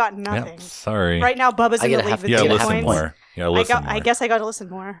nothing. I got nothing. Yep, sorry. Right now, Bubba's in the gotta lead have with to- 2 Yeah, listen points. more. Yeah, listen more. I guess I got to listen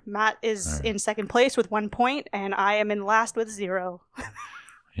more. Matt is All right. in second place with 1 point, and I am in last with 0.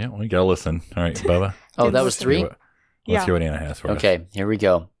 Yeah, well, you gotta listen. All right, Bubba. Oh, Didn't that was listen. 3? Let's Yeah. hear what Anna has for us. Okay, here we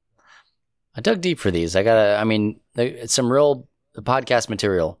go. I dug deep for these. It's some real podcast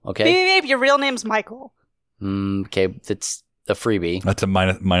material, okay? Beep, your real name's Michael. Okay, that's a freebie. That's a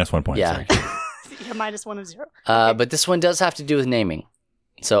minus 1 point. Yeah. Sorry. You're minus 1 of 0. But this one does have to do with naming.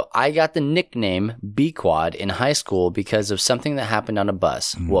 So I got the nickname B-Quad in high school because of something that happened on a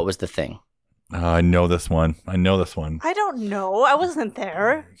bus. Mhm. What was the thing? I know this one. I don't know. I wasn't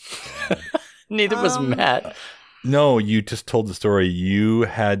there. Neither was Matt. No, you just told the story. You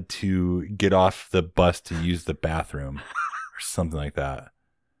had to get off the bus to use the bathroom or something like that.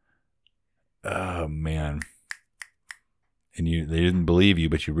 Oh, man. And they didn't believe you,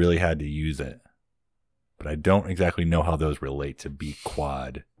 but you really had to use it. But I don't exactly know how those relate to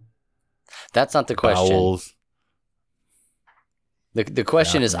B-Quad. That's not the question. Bowels. The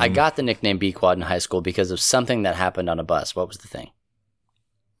question is, I Bathroom. got the nickname B-Quad in high school because of something that happened on a bus. What was the thing?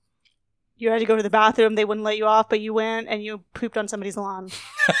 You had to go to the bathroom. They wouldn't let you off, but you went and you pooped on somebody's lawn.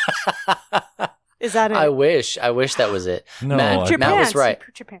 Is that it? I wish that was it. No, Matt, I- Your Matt was pants. right. You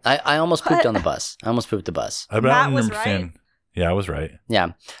pooped your pants. I almost pooped What? on the bus. I almost pooped the bus. I don't Matt was understand. Yeah, I was right.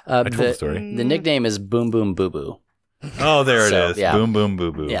 Yeah. I told the story. The nickname is Boom Boom Boo Boo. Oh, there So, it is. yeah. Boom, boom,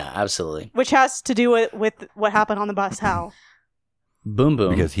 boo, boo. Yeah, absolutely. Which has to do with what happened on the bus. How? Boom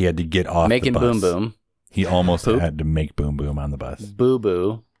Boom. Because he had to get off Making the bus. Boom Boom. He almost Poop. had to make boom, boom on the bus. Boo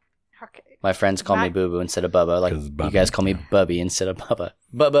Boo. Okay. My friends call me Matt- Boo Boo instead of Bubba. Like 'Cause you Bubba, guys call me yeah. Bubby instead of Bubba.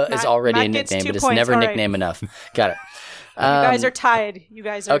 Bubba is Matt- already Matt a gets nickname, 2 but it's points. never All right. nickname enough. Got it. You guys are tied. You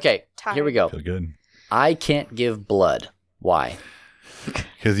guys are Okay, tied. here we go. Feel good. I can't give blood. Why?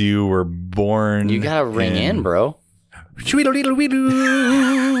 Because you were born. You gotta ring in, bro.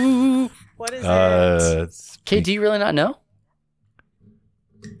 What is it? Okay, do you really not know?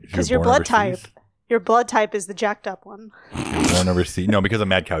 Because your blood type. Your blood type is the jacked up one. Born overseas. No, because of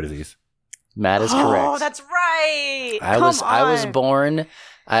mad cow disease. Matt is correct. Oh, that's right. I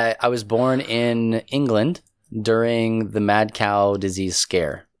was born in England during the mad cow disease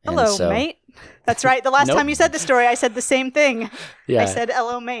scare. And Hello, so- mate. That's right. The last Nope. time you said the story, I said the same thing. Yeah. I said,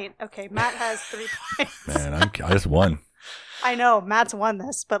 hello, mate. Okay, Matt has 3 points. Man, I just won. I know, Matt's won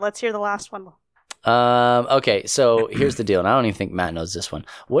this, but let's hear the last one. Okay, so here's the deal, and I don't even think Matt knows this one.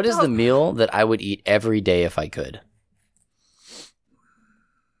 What is the meal that I would eat every day if I could?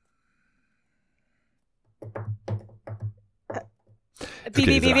 Beep,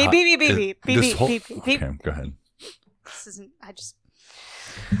 beep, beep, beep, beep, beep, beep, beep, beep, beep, beep, beep. Okay, go ahead. This isn't, I just...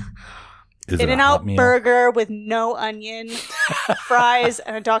 Is it a In-N-Out hot meal? burger with no onion, fries,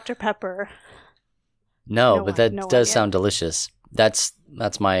 and a Dr. Pepper. No, No but one- that no one does yet. sound delicious. That's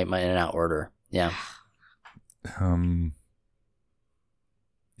my In-N-Out order. Yeah.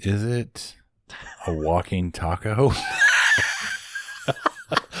 Is it a walking taco?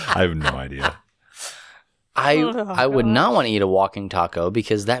 I have no idea. I would not want to eat a walking taco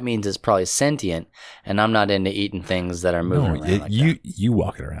because that means it's probably sentient, and I'm not into eating things that are moving No, around like you that. you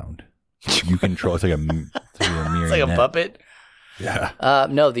walk it around. You control. It's like a It's like a marionette. puppet. Yeah.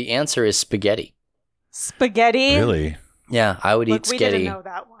 No, the answer is spaghetti. Spaghetti? Really? Yeah, I would Look, eat we didn't spaghetti know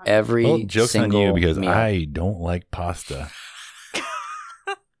that one. every Well, joke's on single you because meal. I don't like pasta.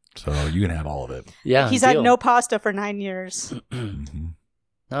 So you can have all of it. Yeah, He's deal. had no pasta for 9 years. Mm-hmm.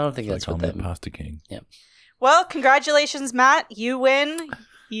 I don't think that's Call what me that the pasta king. Well, congratulations, Matt. You win.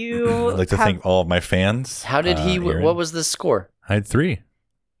 You I'd like to have- thank all of my fans. How did he? Aaron. What was the score? I had 3.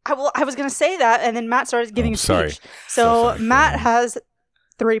 I was going to say that, and then Matt started giving Oh, a sorry. speech. So So sorry. Matt has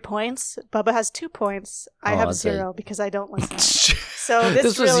 3 points. Bubba has 2 points. I Oh, have that's 0 because I don't listen. So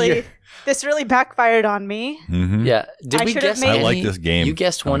This was your- this really backfired on me. Mm-hmm. Yeah. Did I we should have guess? made- I any- like this game. You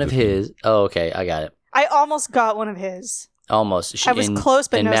guessed I one like of this game. his. Oh, okay. I got it. I almost got one of his. Almost. I was close,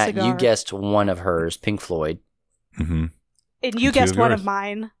 but and no Matt, cigar. you guessed one of hers, Pink Floyd. Mm-hmm. And you Two guessed of one yours. of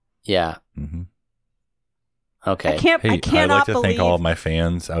mine. Yeah. Mm-hmm. Okay. I cannot I'd like to believe. thank all of my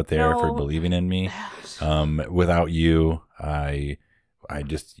fans out there for No. believing in me. Without you, I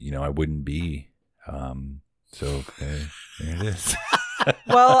just, I wouldn't be. So there it is.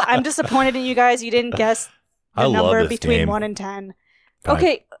 Well, I'm disappointed in you guys. You didn't guess the I love number this between game. 1 and 10. Fine.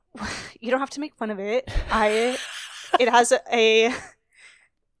 Okay, you don't have to make fun of it. It has a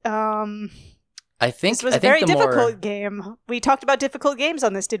I think this was I a think very the difficult more, game. We talked about difficult games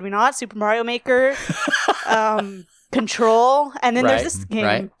on this, did we not? Super Mario Maker, Control, and then there's Right, this game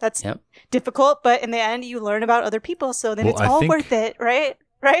right. that's Yep. difficult, but in the end you learn about other people, so then Well, it's I all think- worth it, right?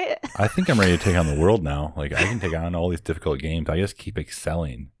 Right? I think I'm ready to take on the world now. Like, I can take on all these difficult games. I just keep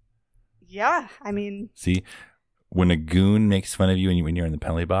excelling. Yeah, I mean, See, when a goon makes fun of you when you're in the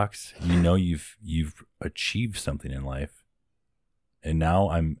penalty box, you know you've achieved something in life. And now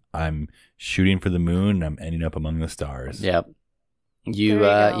I'm shooting for the moon and I'm ending up among the stars. Yep. You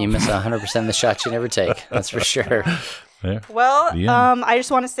There you go. you miss 100% of the shots you never take. That's for sure. Yeah. well, The end. I just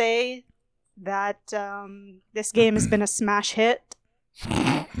want to say that this game has been a smash hit.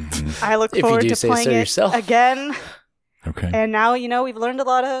 Mhm. I look If you forward do to say playing so it yourself. again. Okay. And now, we've learned a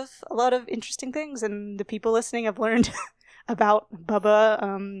lot of interesting things, and the people listening have learned about Bubba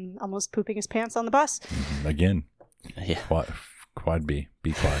almost pooping his pants on the bus. Again, Yeah. quad B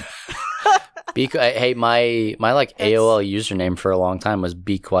quad. Hey, my like That's- AOL username for a long time was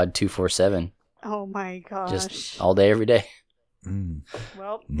bquad247. Oh my gosh. Just all day, every day. Mm.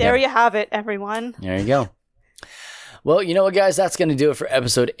 Well, there you have it, everyone. There you go. Well, you know what, guys? That's going to do it for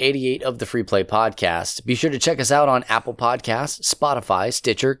episode 88 of the Free Play Podcast. Be sure to check us out on Apple Podcasts, Spotify,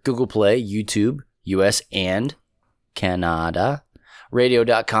 Stitcher, Google Play, YouTube, US and Canada,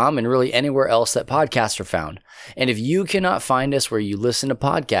 radio.com, and really anywhere else that podcasts are found. And if you cannot find us where you listen to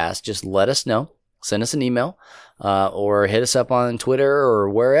podcasts, just let us know. Send us an email or hit us up on Twitter or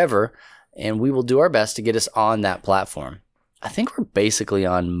wherever, and we will do our best to get us on that platform. I think we're basically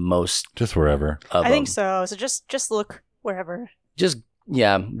on most Just wherever. of I think them. so. So just look wherever. Just,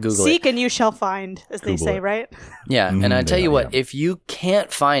 Google Seek it. and you shall find, as they Google say, it. right? Yeah, and I tell you what, yeah. if you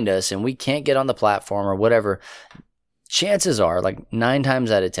can't find us and we can't get on the platform or whatever, chances are, like 9 times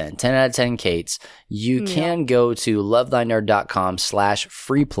out of 10, 10 out of 10 Kates, you Yeah. can go to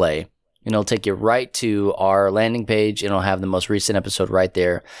lovethynerd.com/freeplay. And it'll take you right to our landing page. It'll have the most recent episode right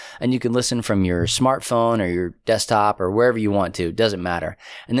there. And you can listen from your smartphone or your desktop or wherever you want to. It doesn't matter.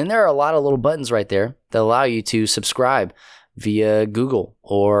 And then there are a lot of little buttons right there that allow you to subscribe via Google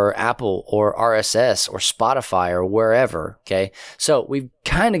or Apple or RSS or Spotify or wherever. Okay. So we've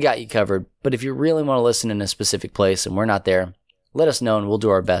kind of got you covered. But if you really want to listen in a specific place and we're not there, let us know and we'll do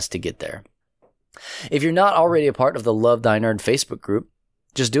our best to get there. If you're not already a part of the Love Thy Nerd Facebook group,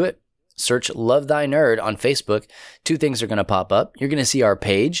 just do it. Search Love Thy Nerd on Facebook. 2 things are going to pop up. You're going to see our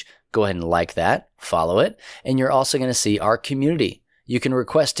page. Go ahead and like that, follow it, and you're also going to see our community. You can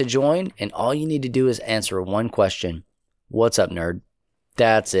request to join, and all you need to do is answer one question. What's up, nerd?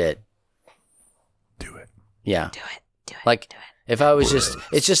 That's it. Do it. Yeah. Do it. Like, if I was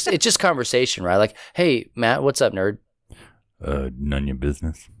it's just conversation, right? Like, hey, Matt, what's up, nerd? None of your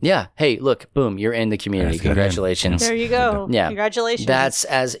business. Yeah. Hey, look, boom, you're in the community. That's good. Congratulations. There you go. Yeah. Congratulations. That's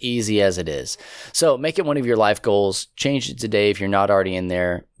as easy as it is. So make it one of your life goals. Change it today if you're not already in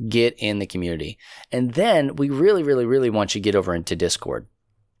there. Get in the community. And then we really, really, really want you to get over into Discord.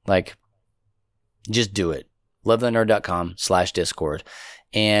 Like, just do it. lovethynerd.com/Discord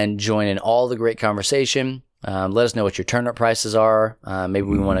and join in all the great conversation. Let us know what your turnip prices are. Maybe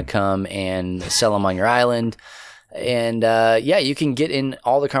we want to come and sell them on your island. And you can get in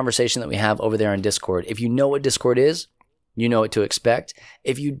all the conversation that we have over there on Discord. If you know what Discord is, you know what to expect.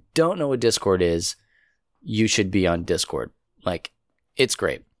 If you don't know what Discord is, you should be on Discord. Like, it's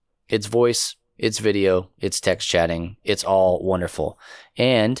great. It's voice, it's video, it's text chatting. It's all wonderful.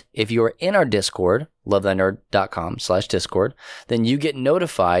 And if you're in our Discord, lovethynerd.com/Discord, then you get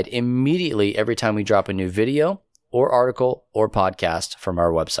notified immediately every time we drop a new video or article or podcast from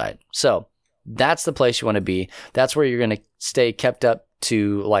our website. So that's the place you want to be. That's where you're going to stay kept up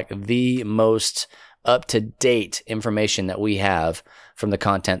to like the most up-to-date information that we have from the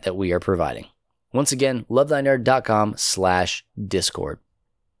content that we are providing. Once again, lovethynerd.com/Discord.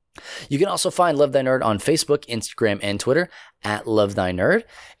 You can also find Love Thy Nerd on Facebook, Instagram, and Twitter at Love Thy Nerd.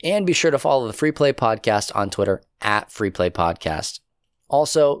 And be sure to follow the Free Play Podcast on Twitter at Free Play Podcast.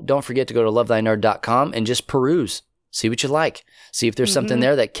 Also, don't forget to go to lovethynerd.com and just peruse. See what you like. See if there's something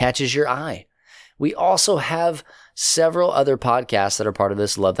there that catches your eye. We also have several other podcasts that are part of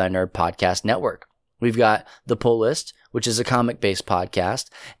this Love Thy Nerd podcast network. We've got The Pull List, which is a comic-based podcast,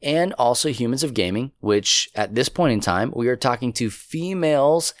 and also Humans of Gaming, which at this point in time, we are talking to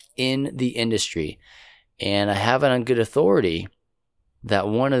females in the industry. and I have it on good authority that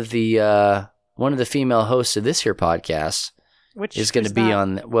one of the female hosts of this here podcast is going to be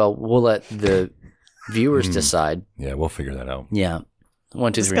on. Well, we'll let the viewers decide. Yeah, we'll figure that out. Yeah,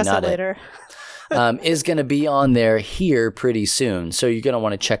 1, 2, 3, Discuss not it later. Is going to be on there here pretty soon, so you're going to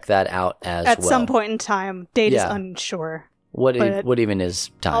want to check that out as well. At some point in time, date is unsure. What even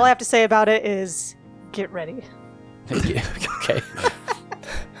is time? All I have to say about it is get ready. Okay.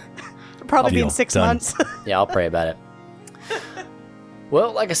 Probably be in 6 months. Yeah, I'll pray about it.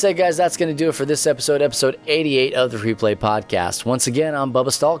 Well, like I said, guys, that's going to do it for this episode 88 of the Free Play Podcast. Once again, I'm Bubba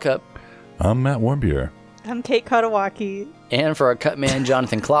Stallcup. I'm Matt Warmbier. I'm Kate Katawaki. And for our cut man,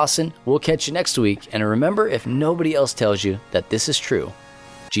 Jonathan Clausen, we'll catch you next week. And remember, if nobody else tells you that this is true,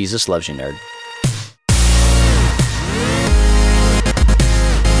 Jesus loves you, nerd.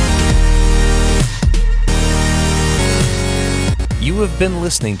 You have been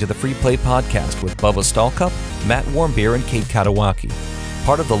listening to the Free Play Podcast with Bubba Stallcup, Matt Warmbier, and Kate Katawaki,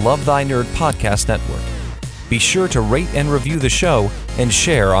 part of the Love Thy Nerd Podcast Network. Be sure to rate and review the show and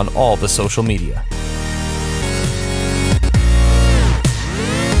share on all the social media.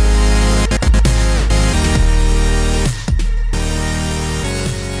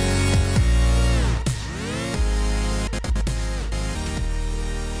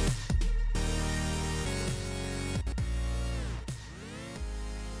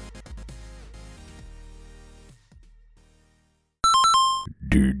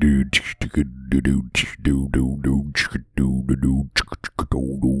 Do